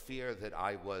for fear that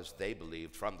I was, they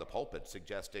believed, from the pulpit,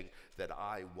 suggesting that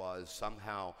I was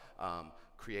somehow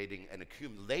creating an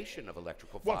accumulation of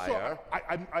electrical fire.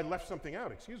 So I left something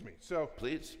out, excuse me. So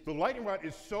Please. The lightning rod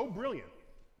is so brilliant.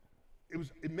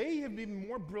 It may have been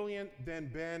more brilliant than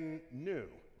Ben knew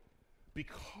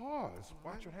because,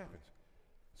 watch what happens.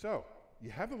 So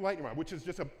you have the lightning rod, which is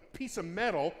just a piece of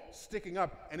metal sticking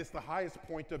up, and it's the highest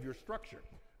point of your structure,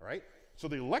 all right? So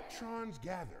the electrons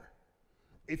gather.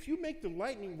 If you make the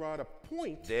lightning rod a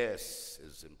point, This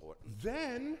is important.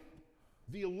 then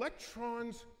the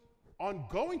electrons, on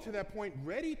going to that point,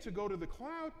 ready to go to the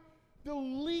cloud,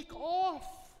 they'll leak off,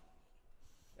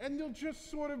 and they'll just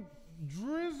sort of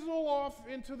drizzle off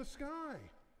into the sky.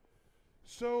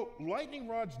 So lightning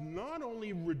rods not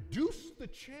only reduce the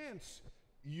chance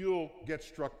you'll get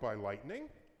struck by lightning,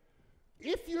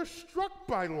 if you're struck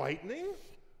by lightning,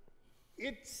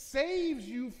 it saves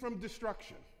you from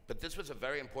destruction. But this was a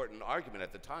very important argument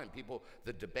at the time.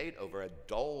 The debate over a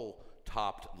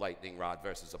dull-topped lightning rod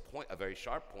versus a very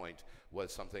sharp point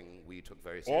was something we took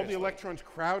very seriously. All the electrons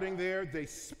crowding there, they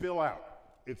spill out.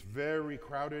 It's very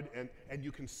crowded, and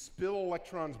you can spill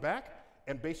electrons back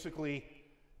and basically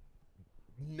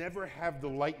never have the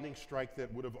lightning strike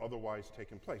that would have otherwise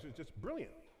taken place. It's just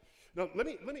brilliant. Now, let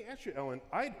me ask you, Ellen,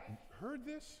 I heard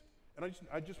this, and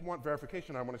I just want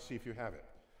verification. I want to see if you have it.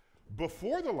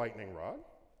 Before the lightning rod,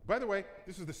 by the way,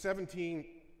 this is the 1760s,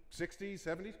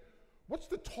 70s. What's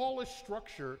the tallest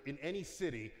structure in any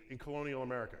city in colonial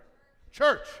America?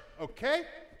 Church, okay?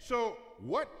 So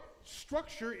what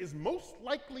structure is most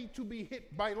likely to be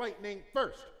hit by lightning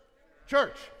first?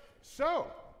 Church. So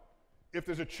if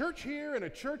there's a church here and a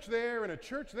church there and a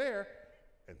church there,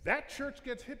 and that church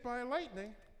gets hit by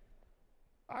lightning,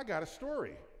 I got a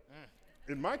story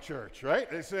in my church, right?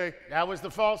 They say, That was the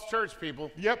false church,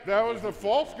 people. yep, that was the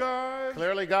false God.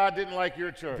 Clearly, God didn't like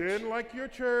your church. Didn't like your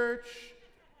church.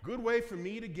 Good way for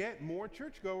me to get more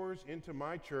churchgoers into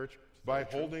my church by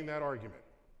holding that argument.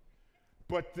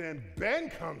 But then Ben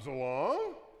comes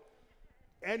along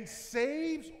and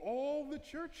saves all the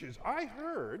churches. I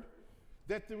heard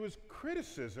that there was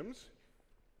criticisms,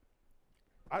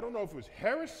 I don't know if it was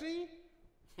heresy,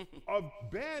 of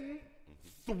Ben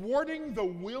thwarting the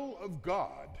will of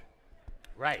God.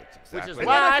 Right. Which is And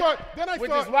why then I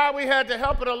which thought- is why we had to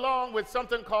help it along with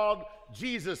something called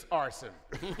Jesus arson.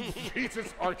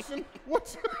 Jesus arson?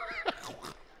 What's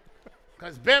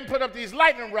Because Ben put up these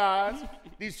lightning rods,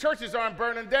 these churches aren't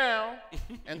burning down,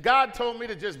 and God told me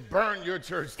to just burn your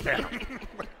church down.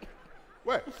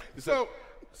 Wait, so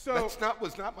That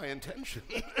was not my intention.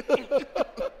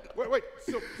 wait.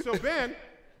 So Ben,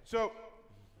 so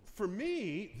for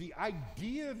me, the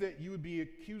idea that you would be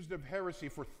accused of heresy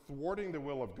for thwarting the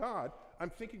will of God, I'm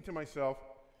thinking to myself,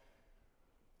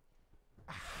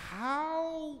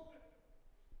 how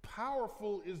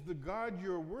powerful is the God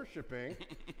you're worshiping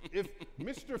if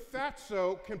Mr.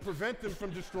 Fatso can prevent them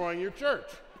from destroying your church?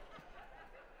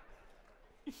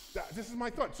 This is my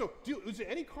thought. So, is there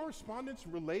any correspondence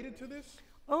related to this?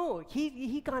 Oh,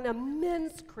 he got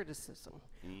immense criticism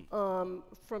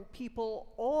from people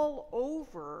all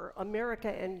over America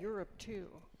and Europe too.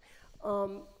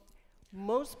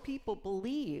 Most people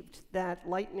believed that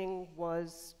lightning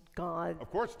was God. Of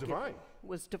course, divine.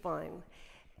 Was divine.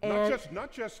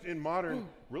 Not just in modern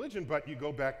religion, but you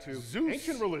go back to Zeus.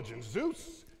 ancient religions.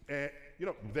 Zeus, did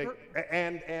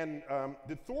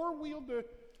Thor wield the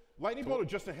lightning bolt or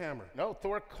just a hammer? No,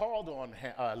 Thor called on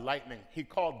lightning. He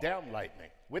called down lightning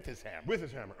with his hammer. With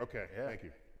his hammer. Okay, Yeah. thank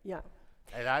you. Yeah.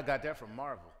 And I got that from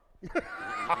Marvel.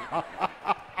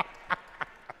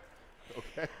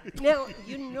 Okay. Now,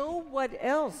 you know what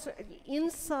else?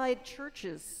 Inside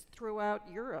churches throughout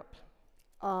Europe,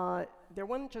 there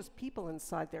wasn't just people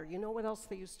inside there. You know what else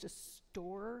they used to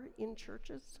store in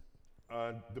churches?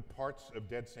 The parts of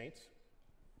dead saints.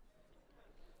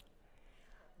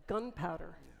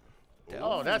 Gunpowder.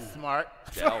 Oh, that's smart.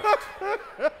 Delft.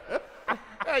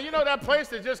 Yeah, you know that place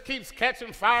that just keeps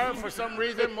catching fire for some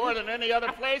reason more than any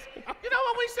other place? You know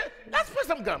what we said? Let's put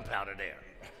some gunpowder there.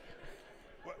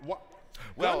 What?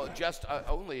 Well, just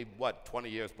only, 20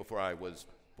 years before I was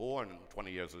born,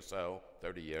 20 years or so,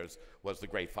 30 years, was the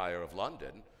Great Fire of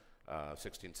London,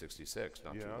 1666,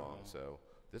 not too long. So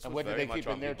this And was what did very they much keep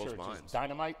on in their people's churches? minds.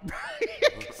 Dynamite?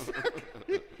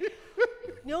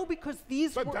 No, because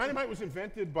these But were dynamite was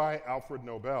invented by Alfred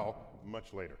Nobel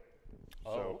much later.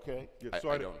 Oh, okay. Yeah,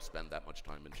 I don't spend that much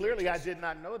time in Clearly, I churches. did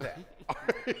not know that.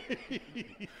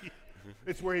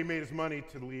 It's where he made his money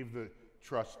to leave the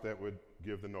trust that would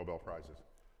give the Nobel Prizes.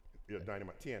 Yeah,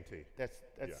 dynamite, TNT. That's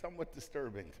Yeah. somewhat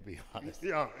disturbing, to be honest.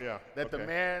 Yeah. That the okay.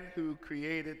 man who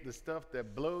created the stuff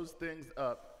that blows things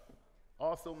up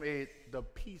also made the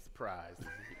Peace Prize.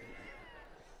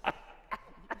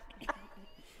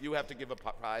 You have to give a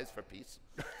prize for peace?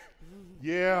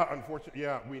 Yeah, unfortunately,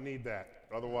 yeah, we need that.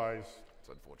 Otherwise, It's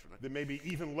unfortunate. there may be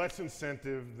even less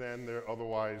incentive than there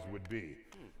otherwise would be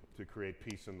to create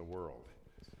peace in the world.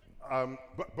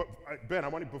 Ben,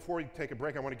 before we take a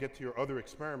break, I want to get to your other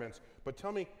experiments. But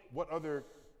tell me, what other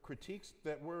critiques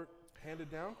that were handed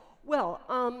down? Well,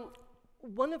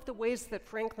 one of the ways that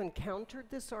Franklin countered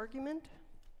this argument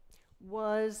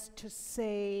was to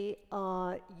say,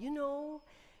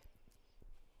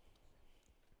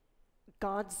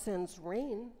 God sends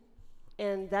rain,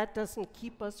 and that doesn't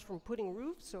keep us from putting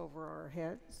roofs over our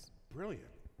heads. Brilliant.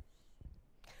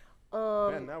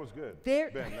 Ben, that was good.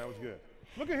 Ben, that was good.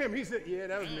 Look at him. He said, yeah,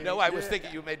 that was me. No, I was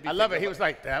thinking you made me I love it. think He was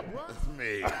like, that was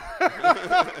me.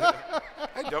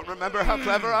 I don't remember how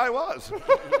clever I was.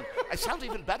 I sound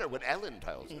even better when Ellen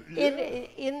tells me.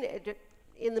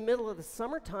 In the middle of the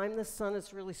summertime, the sun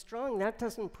is really strong. That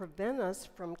doesn't prevent us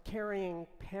from carrying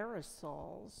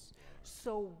parasols.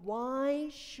 So why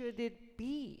should it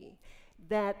be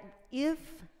that if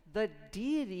the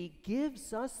deity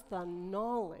gives us the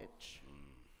knowledge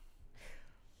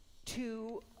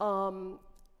to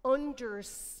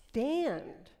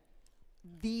understand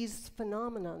these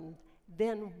phenomenon,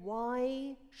 then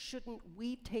why shouldn't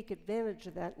we take advantage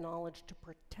of that knowledge to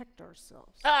protect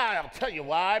ourselves? I'll tell you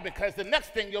why, because the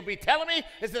next thing you'll be telling me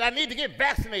is that I need to get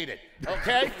vaccinated,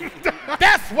 okay?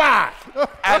 That's why.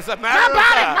 As a matter of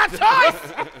fact.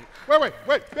 My choice.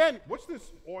 Wait, Ben, what's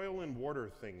this oil and water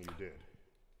thing you did?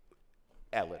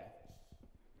 Ellen,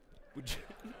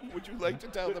 would you like to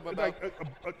tell them about?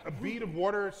 Like a bead of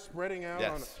water spreading out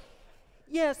on Yes.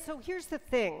 Yeah, so here's the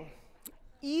thing.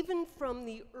 Even from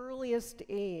the earliest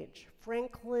age,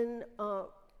 Franklin,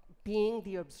 being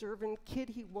the observant kid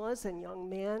he was and young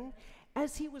man,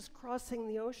 as he was crossing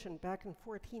the ocean back and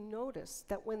forth, he noticed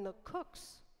that when the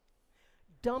cooks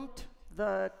dumped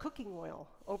the cooking oil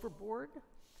overboard,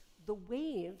 the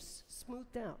waves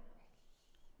smoothed out.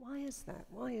 Why is that?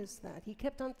 Why is that? He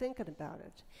kept on thinking about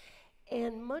it.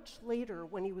 And much later,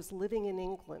 when he was living in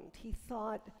England, he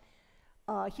thought,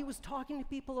 he was talking to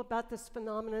people about this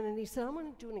phenomenon, and he said, I'm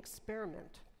going to do an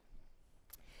experiment.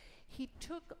 He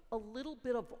took a little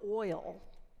bit of oil,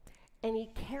 and he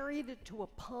carried it to a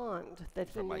pond that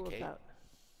he From my knew cave. about.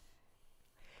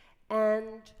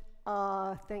 And,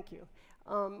 thank you.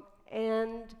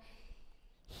 And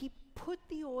he put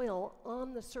the oil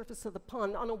on the surface of the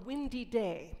pond on a windy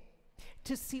day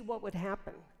to see what would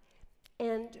happen.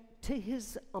 And to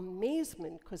his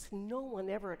amazement, because no one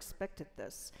ever expected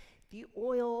this, the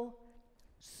oil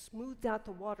smoothed out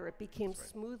the water. It became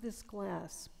smooth as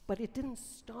glass, but it didn't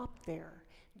stop there.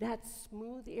 That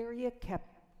smooth area kept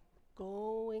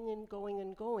going and going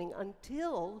and going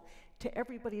until to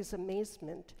everybody's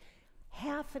amazement,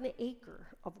 half an acre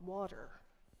of water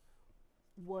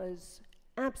was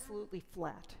absolutely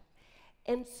flat.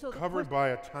 And so Covered by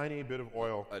a tiny bit of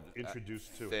oil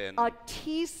introduced to it. Thin. a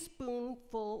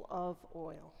teaspoonful of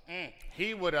oil.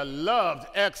 He would have loved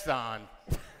Exxon.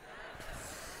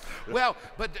 Well,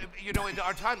 but you know, in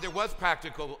our time, there was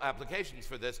practical applications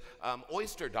for this.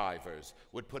 Oyster divers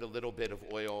would put a little bit of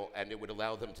oil, and it would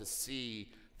allow them to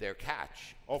see their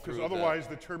catch. Oh, because through otherwise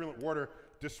the turbulent water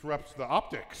disrupts the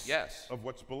optics Yes. of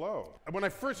what's below. And when I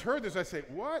first heard this, I say,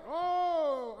 what?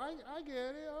 Oh, I get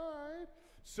it, all right.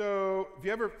 So if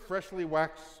you ever freshly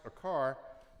wax a car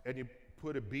and you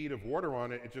put a bead of water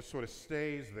on it, it just sort of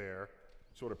stays there,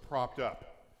 sort of propped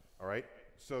up, all right?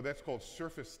 So that's called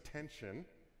surface tension.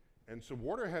 And so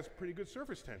water has pretty good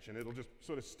surface tension. It'll just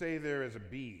sort of stay there as a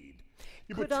bead.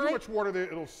 You put too much water there,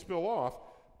 it'll spill off,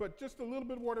 but just a little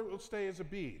bit of water will stay as a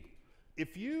bead.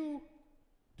 If you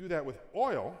do that with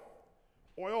oil,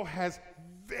 oil has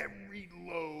very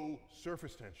low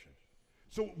surface tension.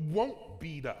 So it won't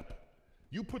bead up.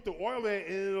 You put the oil there,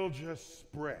 it'll just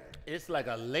spread. It's like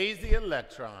a lazy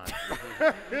electron.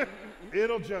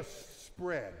 It'll just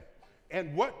spread.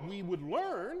 And what we would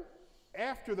learn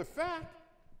after the fact,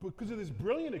 because of this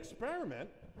brilliant experiment,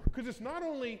 because it's not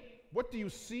only what do you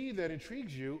see that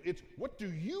intrigues you, it's what do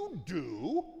you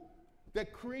do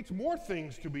that creates more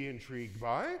things to be intrigued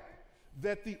by,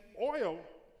 that the oil,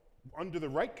 under the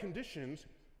right conditions,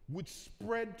 would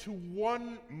spread to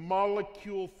 1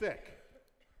 molecule thick.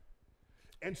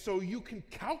 And so you can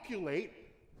calculate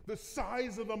the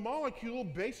size of the molecule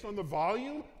based on the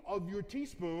volume of your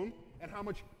teaspoon and how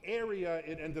much area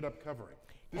it ended up covering.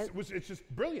 It's just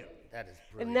brilliant. That is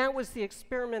brilliant. And that was the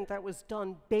experiment that was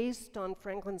done based on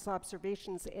Franklin's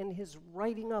observations and his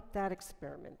writing up that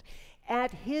experiment.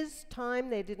 At his time,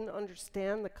 they didn't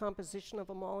understand the composition of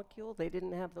a molecule. They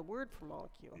didn't have the word for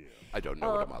molecule. Yeah. I don't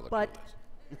know what a molecule But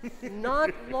is.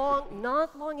 not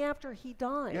long after he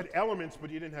died. You had elements, but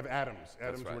you didn't have atoms.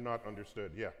 Atoms right. were not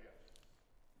understood. Yeah.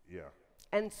 Yeah.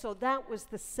 And so that was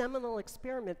the seminal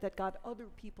experiment that got other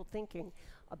people thinking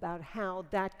about how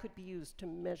that could be used to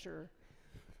measure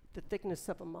the thickness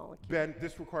of a molecule. Ben,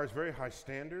 this requires very high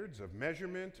standards of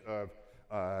measurement,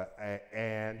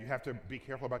 and you have to be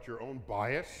careful about your own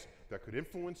bias that could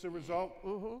influence the result,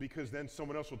 because then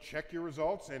someone else will check your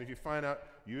results, and if you find out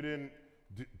you didn't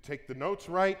take the notes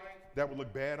right, that would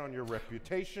look bad on your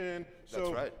reputation. That's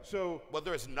right. So, Well,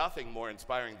 there is nothing more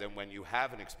inspiring than when you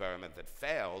have an experiment that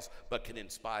fails, but can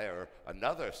inspire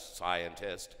another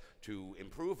scientist to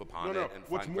improve upon it and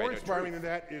what's find more greater inspiring truth.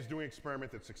 than that is doing an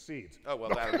experiment that succeeds. Oh, well,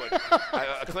 that would,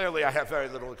 clearly I have very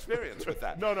little experience with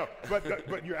that. No,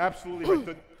 but you're absolutely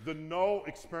right. The null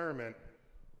experiment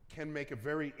can make a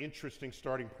very interesting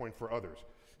starting point for others.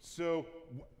 So,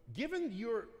 given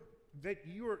that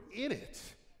you're in it,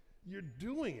 you're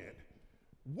doing it,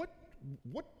 what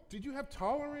did you have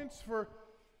tolerance for?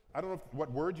 I don't know what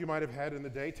word you might have had in the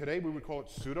day. Today we would call it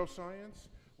pseudoscience,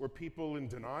 or people in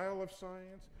denial of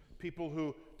science, people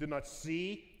who did not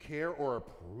see, care, or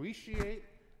appreciate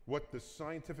what the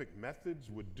scientific methods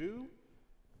would do.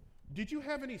 Did you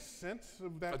have any sense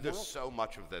of that There's world? so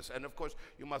much of this. And of course,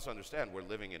 you must understand we're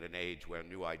living in an age where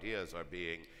new ideas are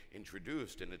being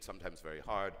introduced, and it's sometimes very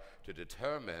hard to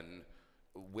determine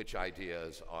which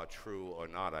ideas are true or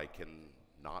not. I can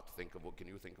not think of, can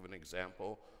you think of an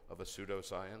example of a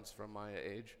pseudoscience from my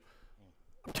age?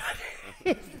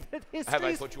 Have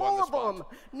I put you on the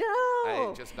spot?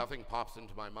 No. Just nothing pops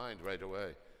into my mind right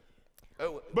away.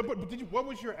 Oh, But what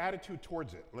was your attitude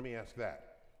towards it? Let me ask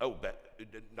that.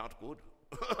 Not good.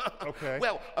 Okay.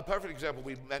 Well, a perfect example,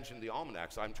 we mentioned the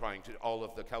almanacs. I'm trying to, all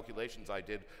of the calculations I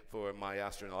did for my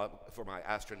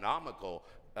astronomical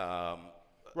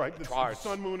Right, the charts.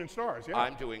 sun, moon, and stars, yeah.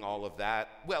 I'm doing all of that.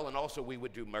 Well, and also we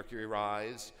would do mercury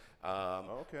rise.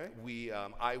 Okay.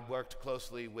 I worked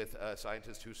closely with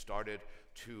scientists who started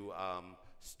to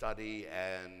study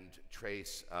and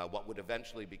trace what would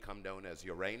eventually become known as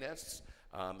Uranus.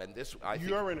 And this, I think,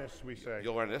 Uranus, we say.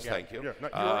 Uranus, thank you. Yeah,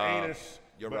 not Uranus,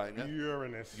 Uranus. but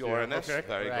Uranus. Uranus, yeah, okay.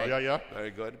 very Right. good. Yeah.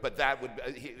 Very good. But that would,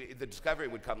 the discovery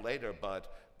would come later, but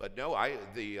no,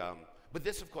 but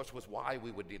this, of course, was why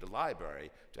we would need a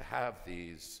library to have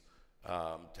these,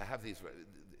 I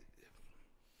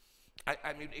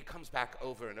mean, it comes back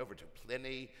over and over to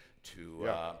Pliny, to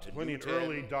Pliny, an Newton.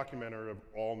 early documenter of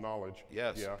all knowledge.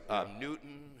 Yes. Yeah.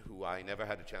 Newton, who I never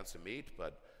had a chance to meet,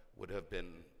 but would have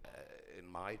been, in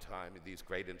my time, these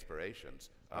great inspirations.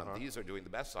 These are doing the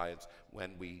best science.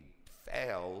 When we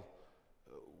fail,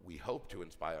 we hope to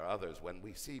inspire others. When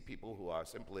we see people who are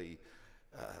simply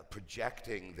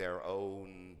projecting their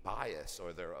own bias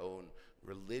or their own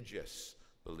religious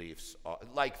beliefs,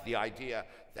 like the idea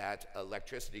that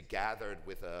electricity gathered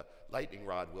with a lightning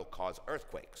rod will cause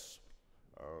earthquakes.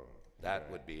 Oh, that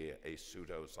would be a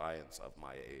pseudoscience of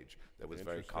my age that was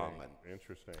very common.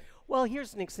 Interesting. Well,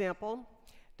 here's an example.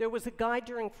 There was a guy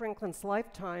during Franklin's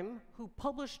lifetime who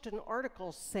published an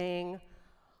article saying,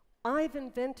 "I've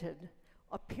invented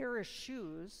a pair of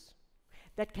shoes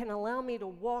that can allow me to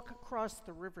walk across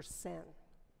the River Seine."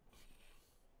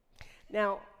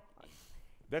 Now,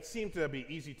 that seemed to be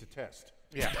easy to test.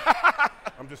 Yeah.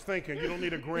 I'm just thinking, you don't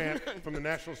need a grant from the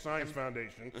National Science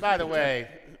Foundation. By the way,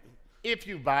 if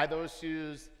you buy those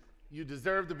shoes, you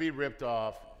deserve to be ripped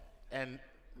off and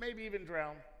maybe even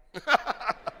drown.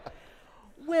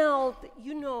 well,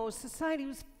 you know, society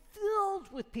was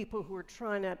filled with people who were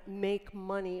trying to make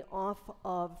money off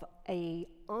of a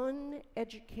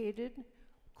uneducated,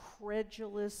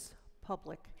 credulous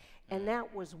public. And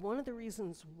that was one of the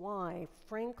reasons why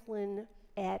Franklin,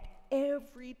 at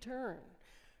every turn,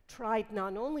 tried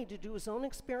not only to do his own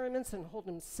experiments and hold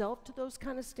himself to those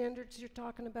kind of standards you're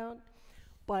talking about,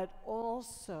 but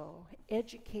also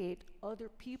educate other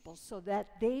people so that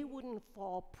they wouldn't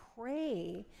fall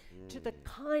prey to the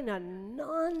kind of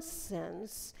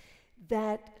nonsense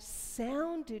that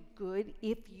sounded good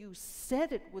if you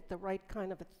said it with the right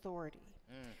kind of authority.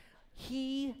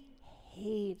 He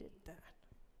hated that.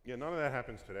 Yeah, none of that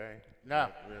happens today. No.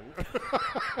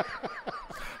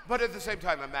 But at the same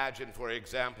time, imagine, for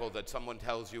example, that someone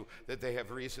tells you that they have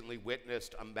recently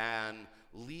witnessed a man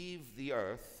leave the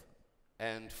earth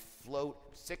and float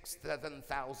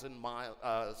 7,000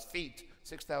 feet,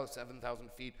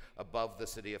 7,000 feet above the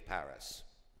city of Paris.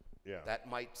 Yeah. That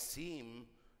might seem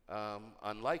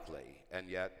unlikely, and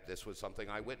yet this was something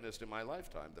I witnessed in my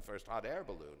lifetime, the first hot air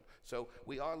balloon. So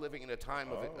we are living in a time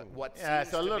of what seems Yeah,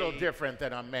 it's a to little be different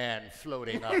than a man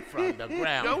floating up from the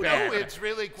ground. No, Ben. no, it's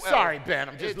really... Sorry, Ben,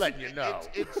 I'm just letting you know.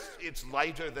 It's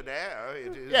lighter than air.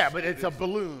 It is, Yeah, but it's a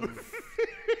balloon.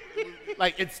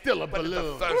 Like, it's still a but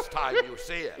balloon. the first time you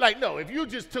see it. Like, no, if you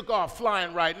just took off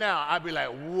flying right now, I'd be like,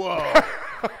 whoa,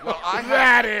 Well,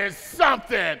 that is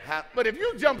something. But if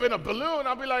you jump in a balloon,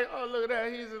 I'll be like, oh, look at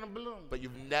that, he's in a balloon. But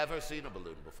you've never seen a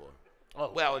balloon before.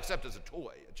 Oh. Well, except as a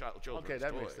toy, a children's Okay,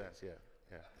 that toy. makes sense, yeah.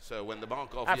 Yeah. So when the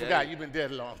Montgolfier... I forgot, you've been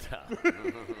dead a long time.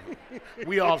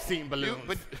 We all seen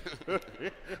balloons.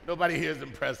 Nobody here is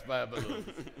impressed by a balloon.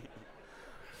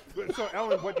 So,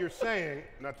 Ellen, what you're saying,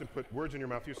 not to put words in your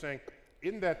mouth, you're saying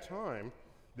in that time,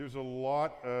 there's a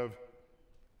lot of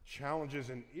challenges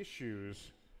and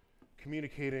issues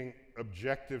communicating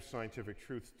objective scientific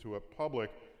truth to a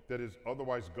public that is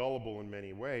otherwise gullible in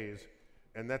many ways,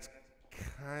 and that's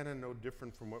kind of no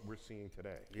different from what we're seeing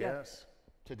today. Yes.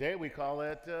 Today we call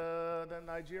it the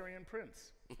Nigerian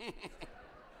prince.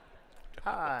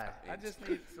 Hi, I just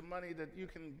need some money that you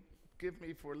can give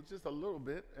me for just a little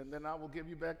bit, and then I will give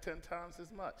you back 10 times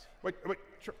as much. Wait,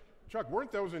 Chuck,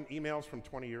 weren't those in emails from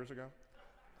 20 years ago?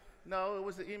 No, it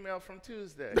was an email from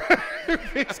Tuesday.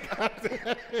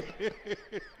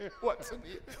 What's in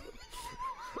it?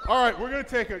 All right, we're going to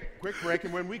take a quick break,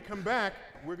 and when we come back,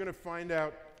 we're going to find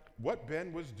out what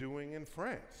Ben was doing in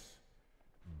France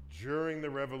during the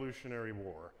Revolutionary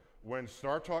War, when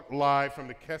StarTalk Live from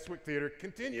the Keswick Theater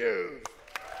continues.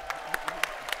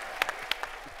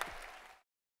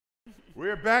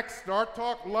 We're back,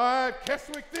 StarTalk Live,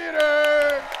 Keswick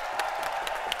Theater!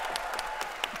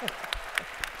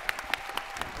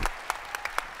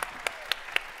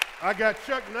 I got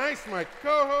Chuck Nice, my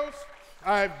co-host.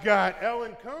 I've got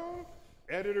Ellen Cohn,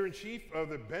 editor-in-chief of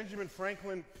the Benjamin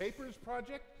Franklin Papers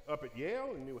Project up at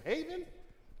Yale in New Haven.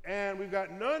 And we've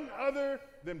got none other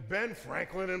than Ben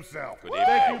Franklin himself. Good evening.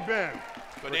 Thank you, Ben,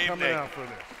 Good for evening. coming out for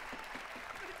this.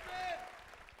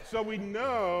 So we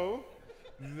know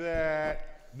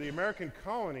that the American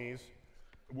colonies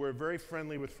were very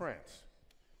friendly with France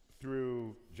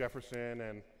through Jefferson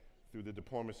and through the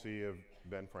diplomacy of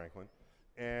Ben Franklin.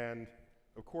 And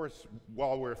of course,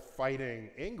 while we're fighting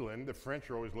England, the French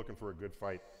are always looking for a good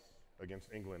fight against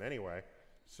England anyway.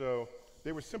 So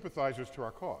they were sympathizers to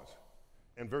our cause.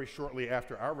 And very shortly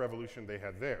after our revolution, they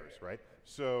had theirs, right?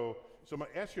 So I'm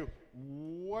going to ask you,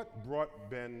 what brought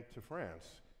Ben to France?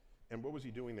 And what was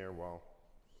he doing there while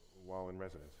in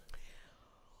residence?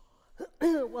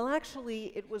 Well,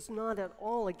 actually, it was not at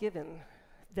all a given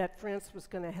that France was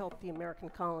going to help the American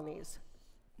colonies.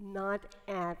 Not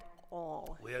at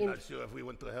all. We are not sure if we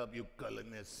want to help you,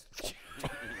 colonists.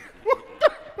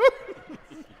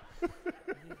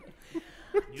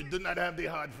 You do not have the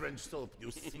hard French soap.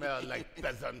 You smell like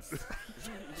peasants.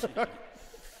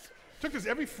 Chuck, does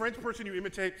every French person you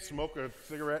imitate smoke a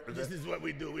cigarette? This is what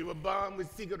we do. We were born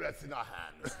with cigarettes in our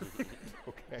hands.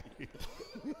 Okay.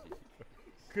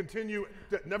 Continue.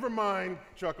 Never mind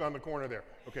Chuck on the corner there.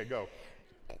 Okay, go.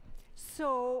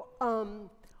 So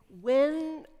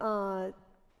when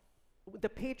the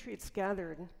Patriots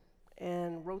gathered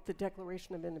and wrote the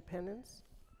Declaration of Independence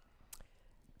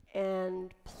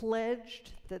and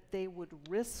pledged that they would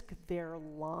risk their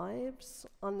lives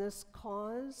on this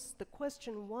cause, the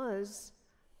question was,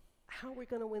 how are we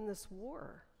going to win this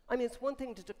war? I mean, it's one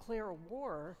thing to declare a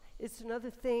war. It's another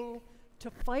thing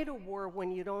to fight a war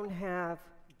when you don't have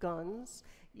guns,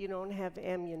 you don't have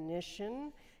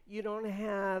ammunition, you don't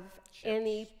have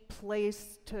any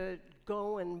place to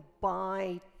go and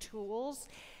buy tools.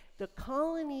 The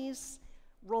colonies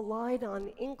relied on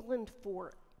England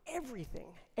for everything.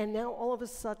 And now all of a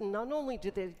sudden, not only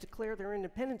did they declare their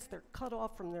independence, they're cut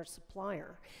off from their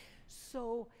supplier.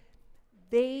 So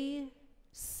they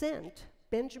sent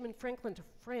Benjamin Franklin to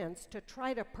France to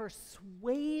try to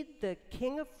persuade the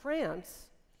King of France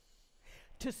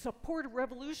to support a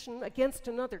revolution against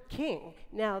another king.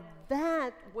 Now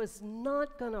that was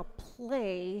not gonna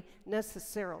play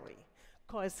necessarily,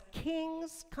 because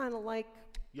kings kind of like...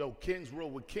 Yo, kings rule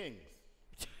with kings.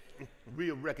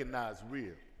 Real recognize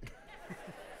real.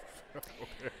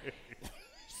 Okay.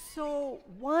 So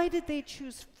why did they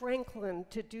choose Franklin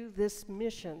to do this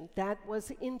mission that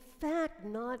was in fact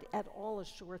not at all a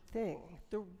sure thing?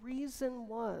 The reason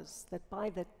was that by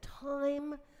the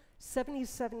time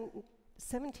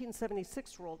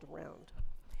 1776 rolled around,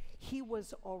 he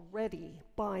was already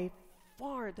by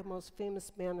far the most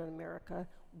famous man in America.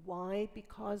 Why?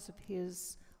 Because of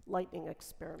his lightning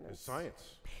experiments. His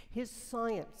science. His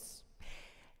science.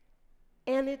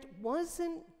 And it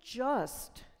wasn't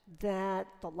just that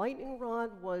the lightning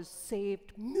rod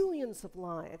saved millions of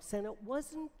lives, and it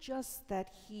wasn't just that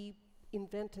he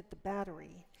invented the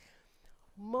battery.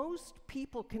 Most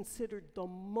people considered the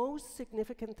most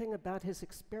significant thing about his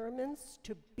experiments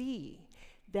to be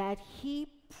that he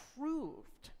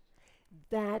proved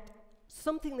that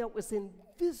something that was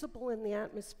invisible in the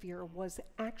atmosphere was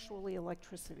actually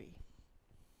electricity.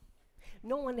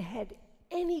 No one had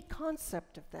any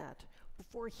concept of that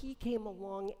before he came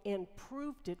along and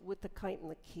proved it with the kite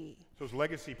and the key. So his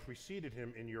legacy preceded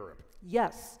him in Europe.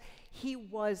 Yes, he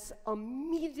was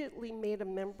immediately made a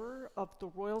member of the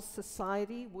Royal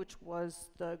Society, which was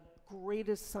the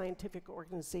greatest scientific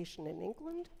organization in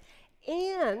England,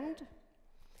 and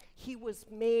he was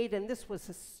made, and this was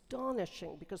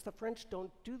astonishing because the French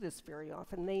don't do this very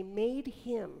often, they made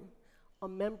him a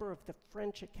member of the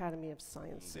French Academy of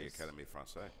Sciences. The Académie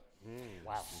Française.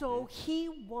 Wow. So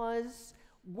he was,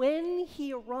 when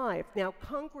he arrived, now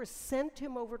Congress sent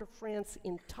him over to France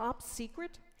in top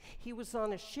secret. He was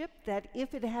on a ship that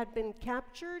if it had been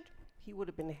captured, he would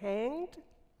have been hanged.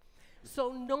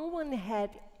 So no one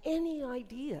had any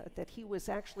idea that he was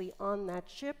actually on that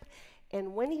ship.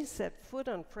 And when he set foot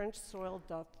on French soil,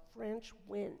 the French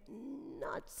went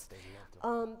nuts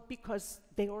because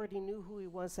they already knew who he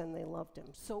was and they loved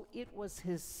him. So it was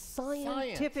his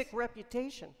scientific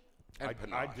reputation.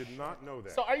 I did not know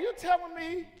that. So are you telling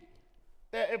me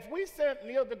that if we sent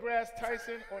Neil deGrasse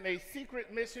Tyson on a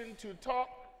secret mission to talk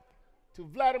to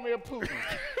Vladimir Putin,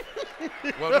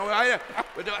 Well, no,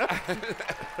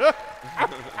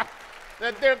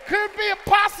 that there could be a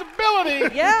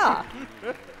possibility Yeah,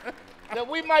 that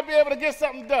we might be able to get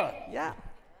something done? yeah.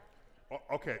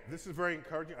 Okay, this is very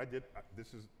encouraging.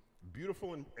 This is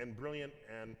beautiful and brilliant,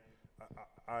 and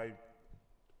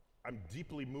I'm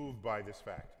deeply moved by this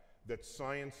fact that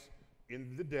science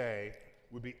in the day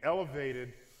would be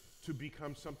elevated to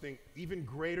become something even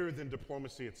greater than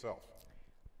diplomacy itself,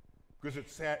 because it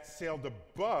sailed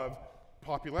above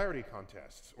popularity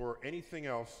contests or anything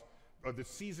else, or the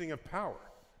seizing of power.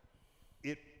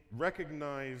 It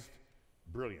recognized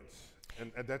brilliance,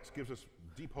 and that gives us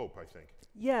deep hope, I think.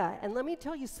 Yeah, and let me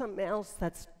tell you something else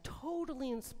that's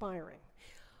totally inspiring.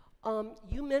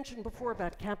 You mentioned before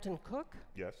about Captain Cook.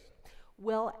 Yes?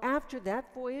 Well, after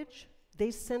that voyage, they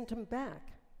sent him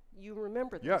back. You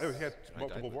remember this? Yeah, he had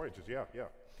multiple voyages, yeah.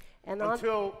 And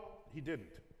Until he didn't.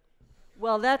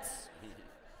 well, that's...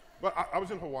 Well, I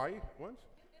was in Hawaii once,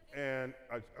 and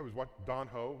I was watching Don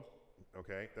Ho,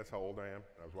 okay? That's how old I am.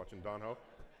 I was watching Don Ho.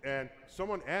 And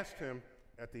someone asked him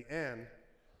at the end,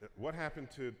 what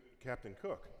happened to Captain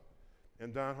Cook?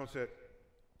 And Don Ho said,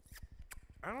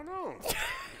 I don't know.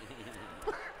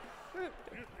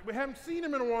 We haven't seen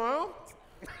him in a while.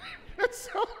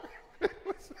 So,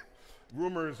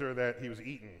 rumors are that he was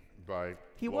eaten by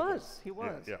He locals.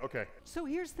 was. Yeah, okay. So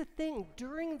here's the thing.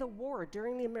 During the war,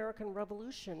 during the American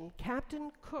Revolution,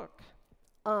 Captain Cook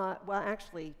Well,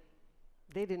 actually,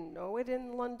 they didn't know it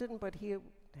in London, but he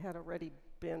had already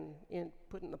been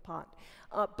put in the pot.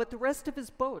 But the rest of his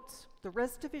boats, the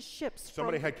rest of his ships.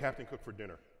 Somebody had Captain Cook for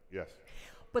dinner. Yes.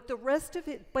 But the rest of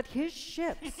it, but his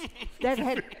ships that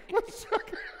had.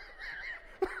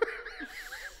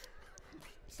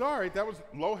 Sorry, that was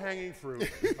low-hanging fruit.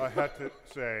 I had to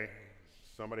say,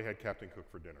 somebody had Captain Cook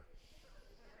for dinner,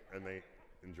 and they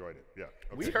enjoyed it. Yeah.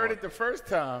 Okay, We heard it the first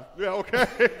time. Yeah. Okay.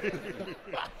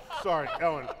 Sorry,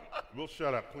 Ellen. We'll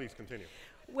shut up. Please continue.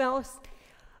 Well,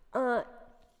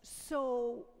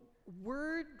 so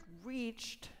word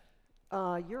reached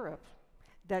Europe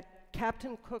that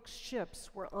Captain Cook's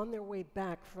ships were on their way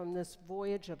back from this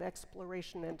voyage of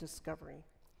exploration and discovery.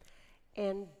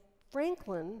 And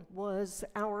Franklin was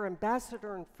our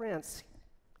ambassador in France.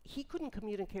 He couldn't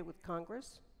communicate with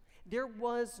Congress. There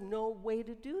was no way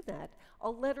to do that. A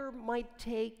letter might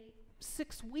take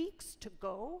 6 weeks to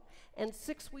go and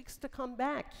 6 weeks to come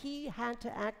back. He had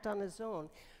to act on his own.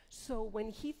 So when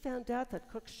he found out that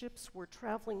Cook's ships were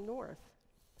traveling north,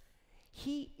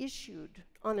 he issued,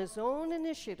 on his own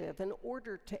initiative, an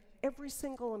order to every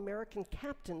single American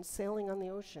captain sailing on the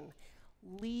ocean: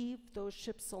 leave those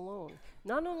ships alone.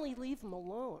 Not only leave them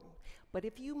alone, but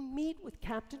if you meet with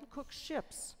Captain Cook's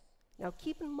ships, now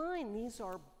keep in mind these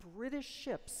are British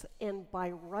ships, and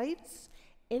by rights,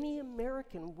 any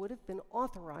American would have been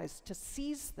authorized to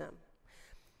seize them.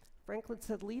 Franklin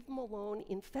said, leave them alone.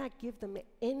 In fact, give them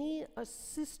any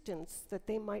assistance that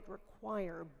they might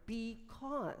require,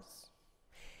 because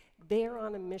they're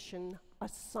on a mission, a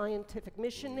scientific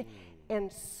mission,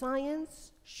 and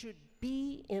science should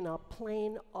be in a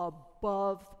plane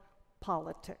above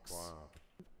politics. Wow.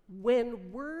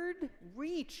 When word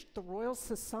reached the Royal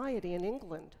Society in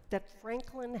England that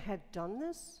Franklin had done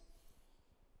this,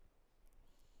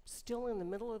 still in the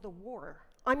middle of the war,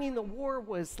 I mean, the war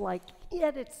was like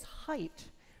at its height,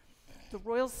 the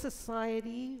Royal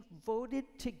Society voted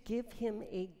to give him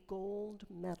a gold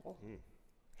medal.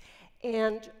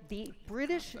 And the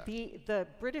British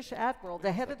Admiral,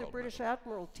 the head of the British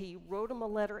Admiralty, wrote him a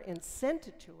letter and sent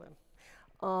it to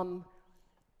him.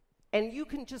 And you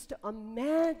can just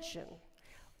imagine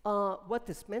what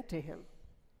this meant to him.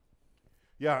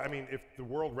 Yeah, I mean, if the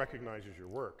world recognizes your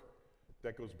work,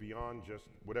 that goes beyond just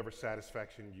whatever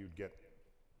satisfaction you'd get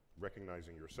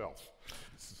recognizing yourself.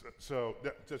 So,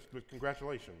 just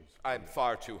congratulations. I'm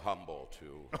far too humble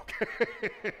to.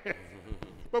 Okay.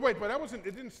 But wait, it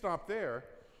didn't stop there.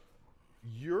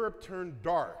 Europe turned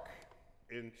dark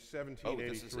in 1783. Oh,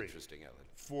 this is interesting, Ellen.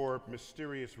 For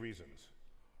mysterious reasons.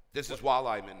 This is while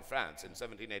I'm in France. In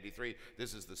 1783,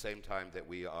 this is the same time that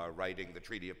we are writing the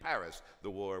Treaty of Paris. The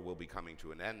war will be coming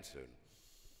to an end soon.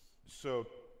 So,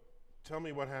 tell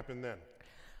me what happened then.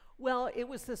 Well, it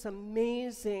was this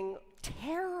amazing,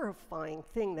 terrifying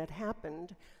thing that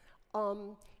happened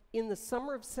in the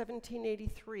summer of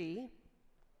 1783.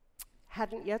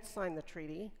 Hadn't yet signed the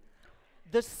treaty.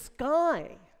 The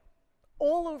sky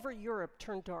all over Europe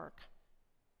turned dark.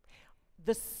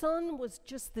 The sun was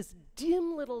just this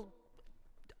dim little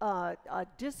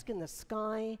disk in the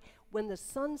sky. When the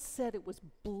sun set, it was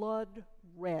blood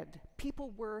red.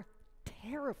 People were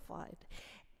terrified.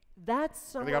 That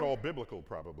summer, And they got all biblical,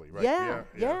 probably, right? Yeah.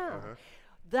 Uh-huh.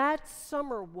 That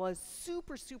summer was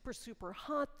super, super, super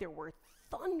hot. There were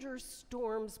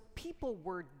thunderstorms. People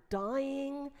were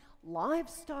dying.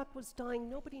 Livestock was dying.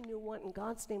 Nobody knew what in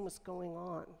God's name was going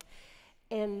on.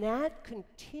 And that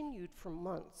continued for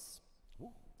months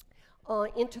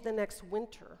into the next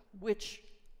winter, which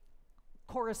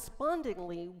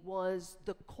correspondingly was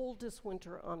the coldest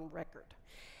winter on record.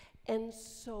 And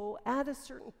so at a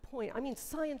certain point, I mean,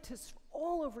 scientists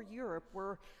all over Europe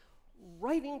were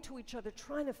writing to each other,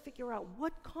 trying to figure out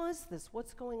what caused this,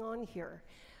 what's going on here.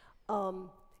 And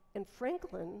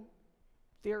Franklin,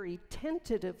 very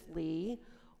tentatively,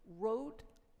 wrote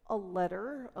a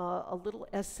letter, a little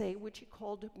essay, which he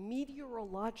called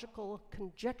Meteorological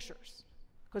Conjectures,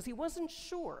 because he wasn't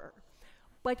sure,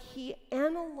 but he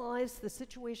analyzed the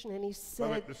situation and he said—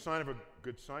 Well, the sign of a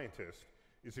good scientist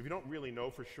is if you don't really know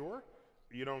for sure,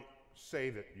 you don't say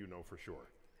that you know for sure.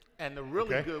 And the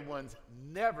really good ones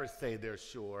never say they're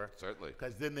sure. Certainly.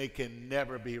 Because then they can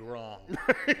never be wrong.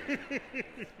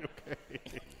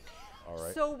 All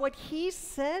right. So what he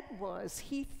said was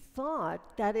he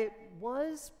thought that it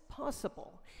was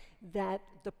possible that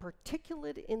the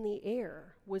particulate in the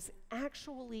air was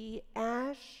actually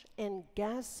ash and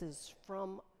gases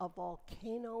from a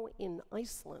volcano in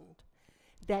Iceland,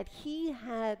 that he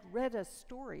had read a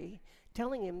story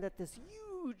telling him that this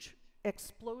huge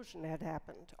explosion had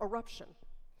happened, eruption.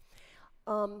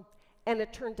 And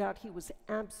it turned out he was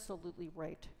absolutely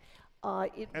right.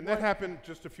 And that happened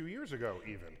just a few years ago,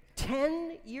 even.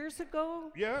 10 years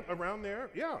ago? Yeah, around there.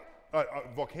 Yeah, a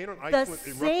volcano in The Iceland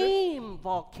erupted. same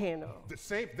volcano. The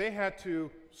same. They had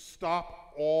to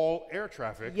stop all air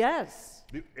traffic. Yes.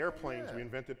 The airplanes. We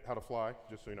invented how to fly.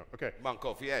 Just so you know. Okay.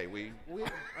 Montgolfier,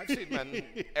 I've seen men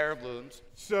air balloons.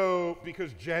 So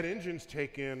because jet engines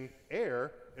take in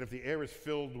air, and if the air is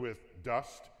filled with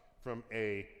dust from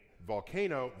a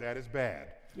volcano, that is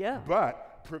bad. Yeah.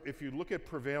 But if you look at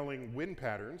prevailing wind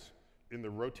patterns in the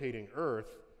rotating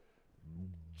Earth,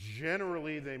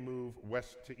 generally they move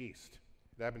west to east.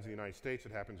 That happens in the United States.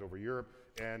 It happens over Europe.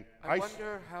 And I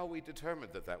wonder how we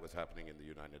determined that that was happening in the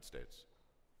United States.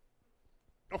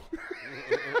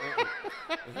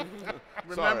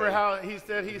 Remember how he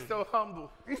said he's so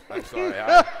humble? I'm sorry.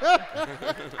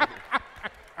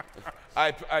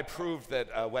 I proved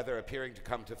that weather appearing to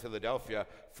come to Philadelphia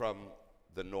from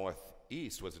the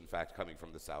northeast was in fact coming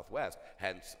from the southwest,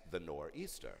 hence the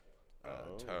nor'easter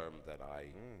term that I...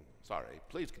 Sorry,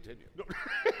 please continue.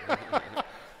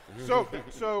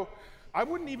 So I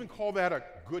wouldn't even call that a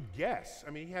good guess.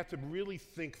 I mean, he had to really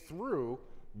think through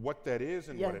what that is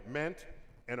and what it meant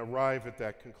and arrive at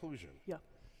that conclusion. Yeah.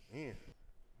 Man.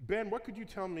 Ben, what could you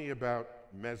tell me about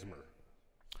Mesmer?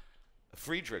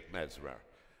 Friedrich Mesmer.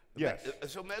 Yes.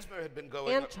 So Mesmer had been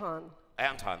going...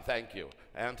 Anton, thank you.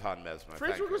 Anton Mesmer.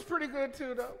 Friedrich was pretty good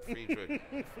too, though. Friedrich.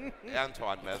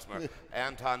 Anton Mesmer.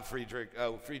 Anton Friedrich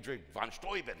von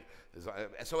Steuben.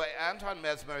 So Anton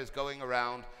Mesmer is going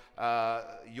around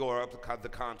Europe, the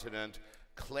continent,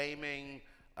 claiming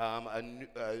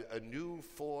a new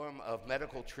form of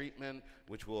medical treatment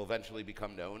which will eventually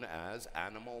become known as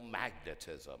animal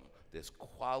magnetism, this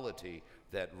quality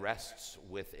that rests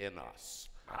within us.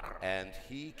 And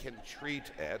he can treat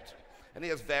it. And he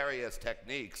has various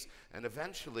techniques, and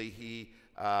eventually he,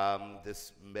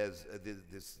 this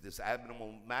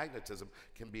animal magnetism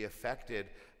can be affected,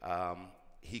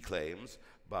 he claims,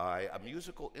 by a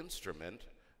musical instrument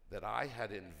that I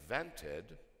had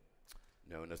invented,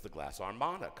 known as the glass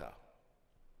harmonica.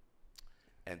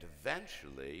 And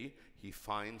eventually he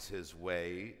finds his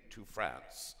way to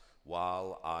France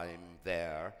while I'm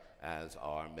there as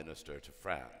our minister to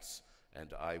France.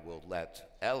 And I will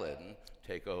let Ellen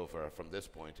take over from this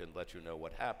point and let you know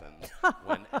what happens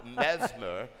when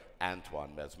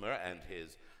Antoine Mesmer, and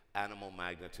his animal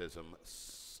magnetism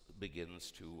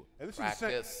begins to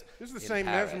practice. This is the same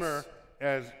Paris. Mesmer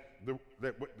as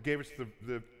what gave us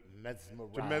the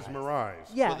to mesmerize.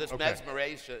 Yeah. So this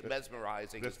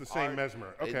mesmerizing. That's the is same part-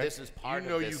 Mesmer. Okay. This is part You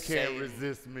know of you this can't same,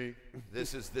 resist me.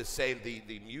 This is the same.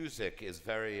 The music is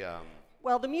very.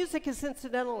 Well, the music is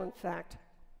incidental, in fact.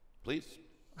 Please.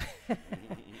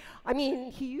 I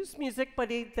mean, he used music, but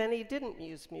then he didn't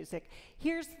use music.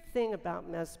 Here's the thing about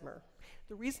Mesmer.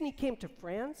 The reason he came to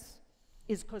France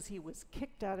is because he was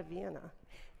kicked out of Vienna.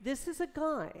 This is a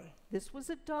guy, this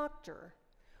was a doctor,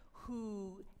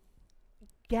 who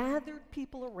gathered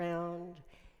people around,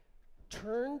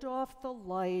 turned off the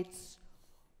lights,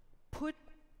 put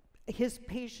his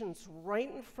patients right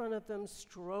in front of them,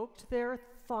 stroked their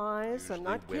thighs, I'm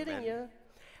not kidding you.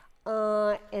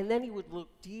 And then he would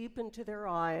look deep into their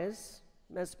eyes,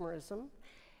 mesmerism,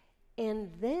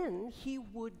 and then he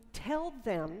would tell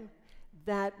them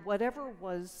that whatever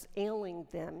was ailing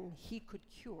them, he could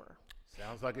cure.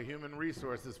 Sounds like a human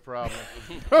resources problem.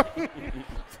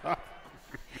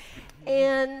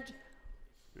 And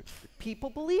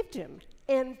people believed him,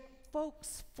 and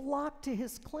folks flocked to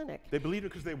his clinic. They believed it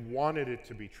because they wanted it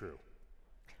to be true.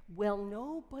 Well,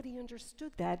 nobody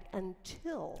understood that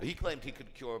until He claimed he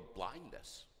could cure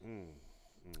blindness.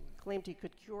 claimed he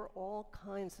could cure all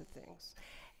kinds of things.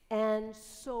 And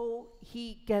so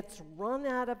he gets run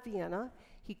out of Vienna.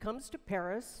 He comes to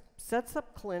Paris, sets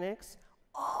up clinics.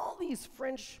 All these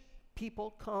French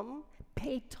people come,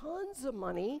 pay tons of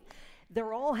money.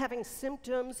 They're all having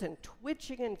symptoms and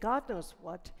twitching and God knows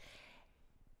what.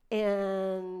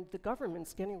 And the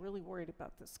government's getting really worried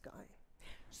about this guy.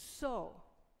 So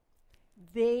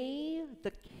the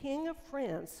King of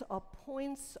France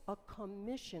appoints a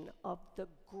commission of the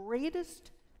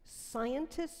greatest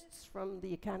scientists from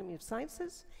the Academy of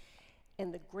Sciences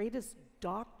and the greatest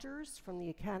doctors from the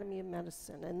Academy of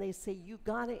Medicine. And they say, you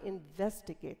gotta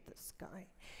investigate this guy.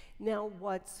 Now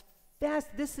what's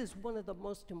this is one of the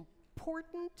most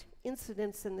important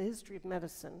incidents in the history of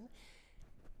medicine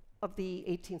of the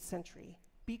 18th century,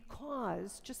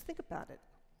 because, just think about it,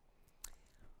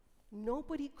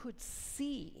 nobody could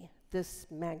see this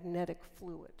magnetic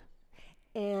fluid.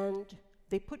 And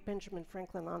they put Benjamin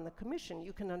Franklin on the commission.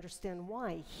 You can understand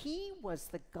why. He was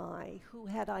the guy who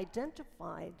had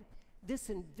identified this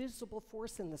invisible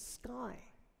force in the sky.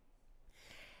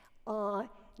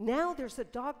 Now there's a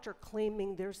doctor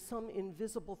claiming there's some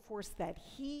invisible force that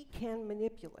he can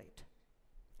manipulate.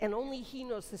 And only he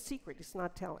knows the secret, he's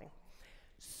not telling.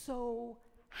 So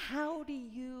how do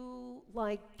you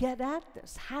get at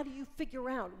this? How do you figure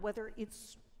out whether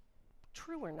it's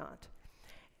true or not?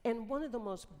 And one of the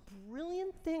most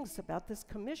brilliant things about this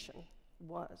commission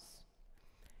was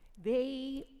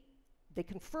they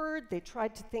conferred, they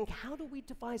tried to think, how do we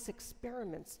devise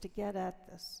experiments to get at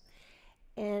this?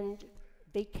 And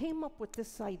they came up with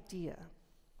this idea.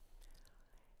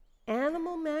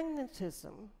 Animal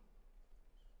magnetism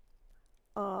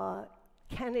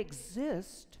can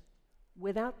exist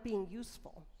without being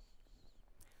useful,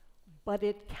 but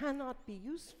it cannot be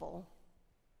useful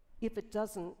if it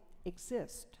doesn't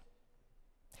exist.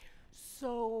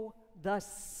 So the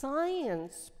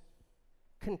science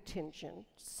contingent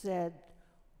said,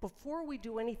 before we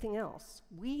do anything else,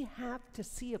 we have to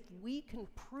see if we can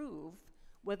prove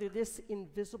whether this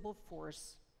invisible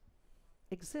force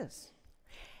exists.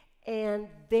 And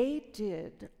they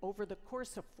did, over the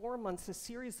course of 4 months, a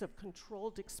series of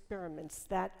controlled experiments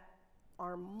that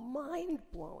are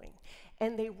mind-blowing.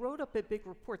 And they wrote up a big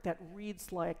report that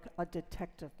reads like a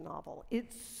detective novel.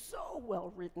 It's so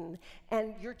well written,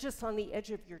 and you're just on the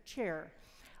edge of your chair.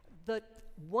 The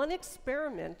one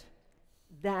experiment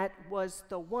that was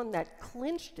the one that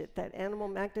clinched it, that animal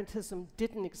magnetism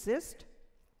didn't exist,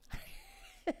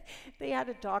 they had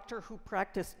a doctor who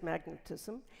practiced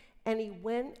magnetism, and he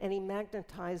went and he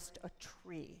magnetized a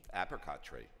tree. Apricot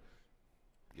tree.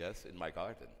 Yes, in my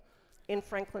garden. In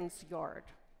Franklin's yard.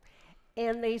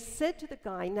 And they said to the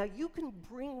guy, now you can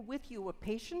bring with you a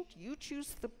patient, you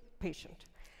choose the patient,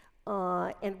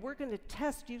 and we're going to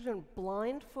test, you can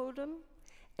blindfold him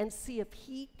and see if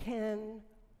he can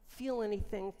feel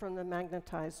anything from the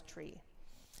magnetized tree.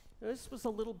 This was a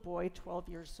little boy, 12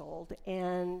 years old,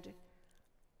 and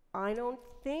I don't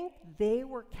think they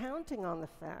were counting on the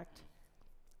fact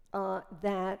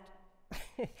that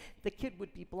the kid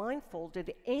would be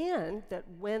blindfolded, and that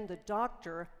when the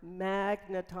doctor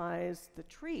magnetized the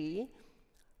tree,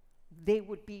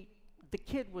 the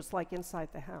kid was like inside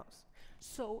the house.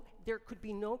 So there could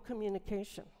be no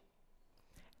communication.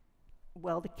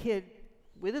 Well, the kid,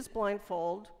 with his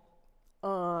blindfold,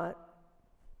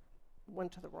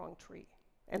 went to the wrong tree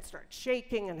and started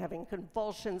shaking and having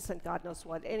convulsions and God knows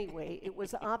what. Anyway, it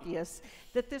was obvious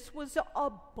that this was a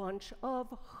bunch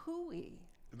of hooey.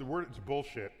 The word is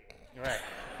bullshit. Right.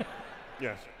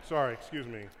 Yes, sorry, excuse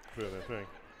me for the thing.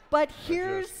 But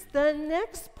here's the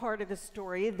next part of the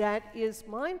story that is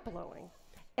mind-blowing.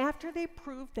 After they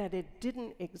proved that it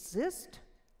didn't exist,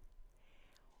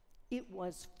 it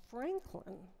was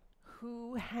Franklin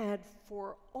who had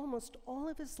for almost all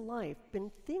of his life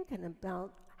been thinking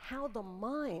about how the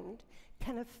mind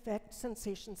can affect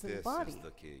sensations in the body. This is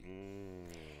the key.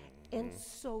 And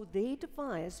so they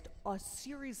devised a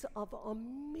series of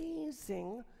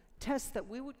amazing tests that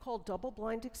we would call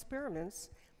double-blind experiments,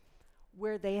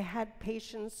 where they had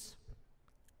patients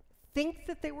think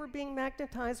that they were being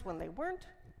magnetized when they weren't.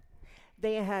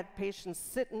 They had patients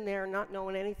sitting there not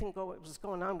knowing anything was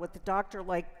going on with the doctor,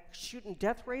 like shooting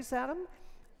death rays at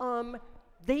them.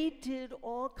 They did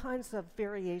all kinds of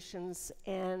variations,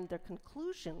 and the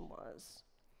conclusion was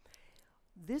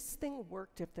this thing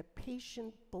worked if the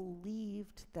patient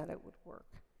believed that it would work.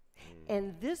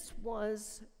 And this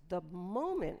was the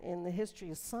moment in the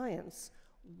history of science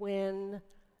when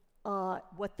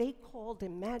what they called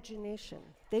imagination.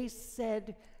 They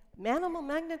said, animal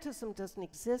magnetism doesn't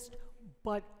exist,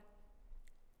 but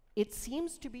it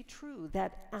seems to be true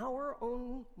that our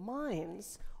own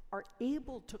minds are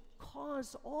able to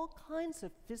cause all kinds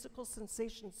of physical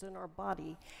sensations in our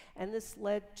body. And this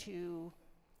led to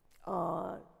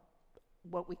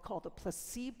what we call the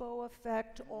placebo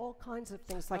effect, all kinds of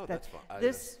things like that.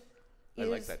 That's fun. I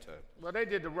like that term. Well, they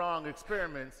did the wrong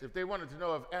experiments. If they wanted to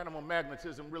know if animal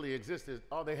magnetism really existed,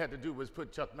 all they had to do was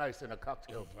put Chuck Nice in a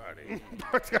cocktail party.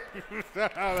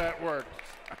 That's how that works.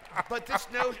 But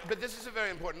this is a very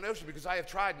important notion, because I have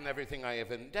tried in everything I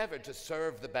have endeavored to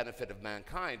serve the benefit of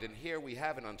mankind. And here we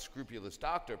have an unscrupulous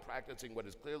doctor practicing what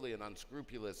is clearly an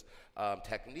unscrupulous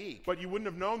technique. But you wouldn't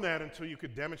have known that until you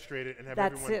could demonstrate it and have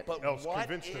That's everyone it. else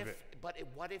convinced of it. But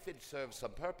what if it serves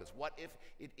some purpose? What if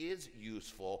it is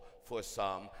useful for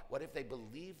some? What if they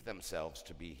believe themselves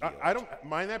to be healed? I don't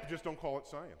mind that, but just don't call it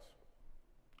science.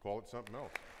 Call it something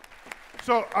else.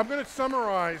 So I'm going to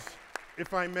summarize,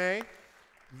 if I may,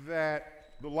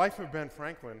 that the life of Ben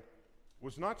Franklin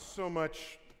was not so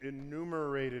much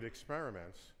enumerated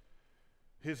experiments.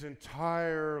 His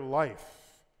entire life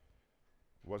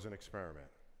was an experiment.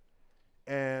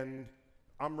 And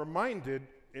I'm reminded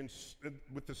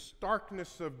with the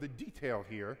starkness of the detail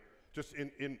here, just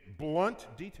in blunt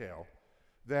detail,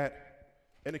 that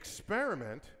an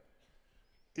experiment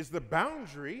is the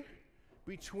boundary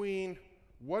between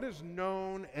what is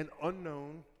known and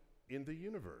unknown in the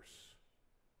universe.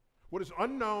 What is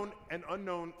unknown and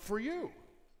unknown for you.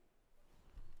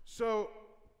 So,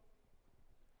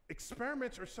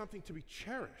 experiments are something to be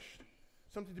cherished,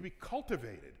 something to be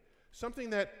cultivated, something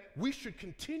that we should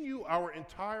continue our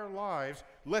entire lives,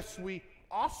 lest we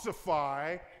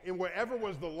ossify in whatever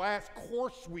was the last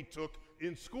course we took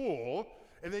in school,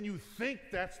 and then you think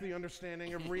that's the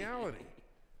understanding of reality.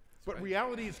 But right.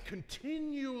 Reality is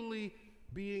continually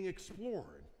being explored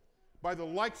by the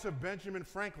likes of Benjamin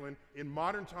Franklin in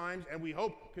modern times, and we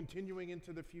hope continuing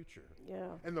into the future. Yeah.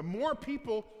 And the more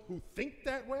people who think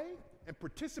that way and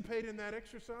participate in that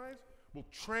exercise will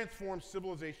transform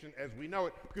civilization as we know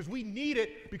it, because we need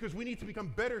it, because we need to become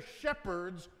better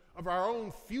shepherds of our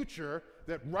own future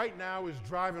that right now is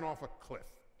driving off a cliff.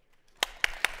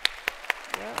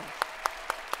 Yeah.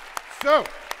 So,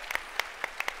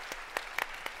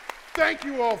 thank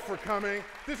you all for coming.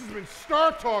 This has been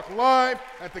StarTalk Live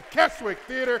at the Keswick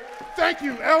Theater. Thank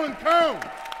you, Ellen Cohn.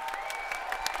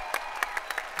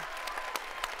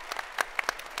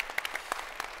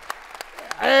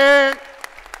 And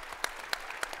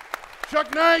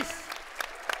Chuck Nice.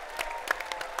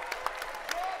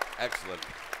 Excellent.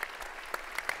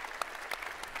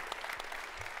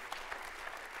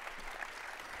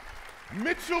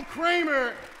 Mitchell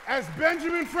Kramer as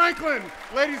Benjamin Franklin,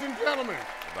 ladies and gentlemen.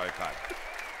 Very kind.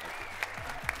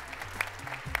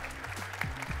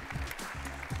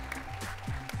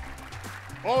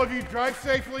 All of you drive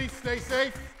safely, stay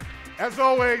safe. As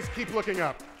always, keep looking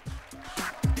up.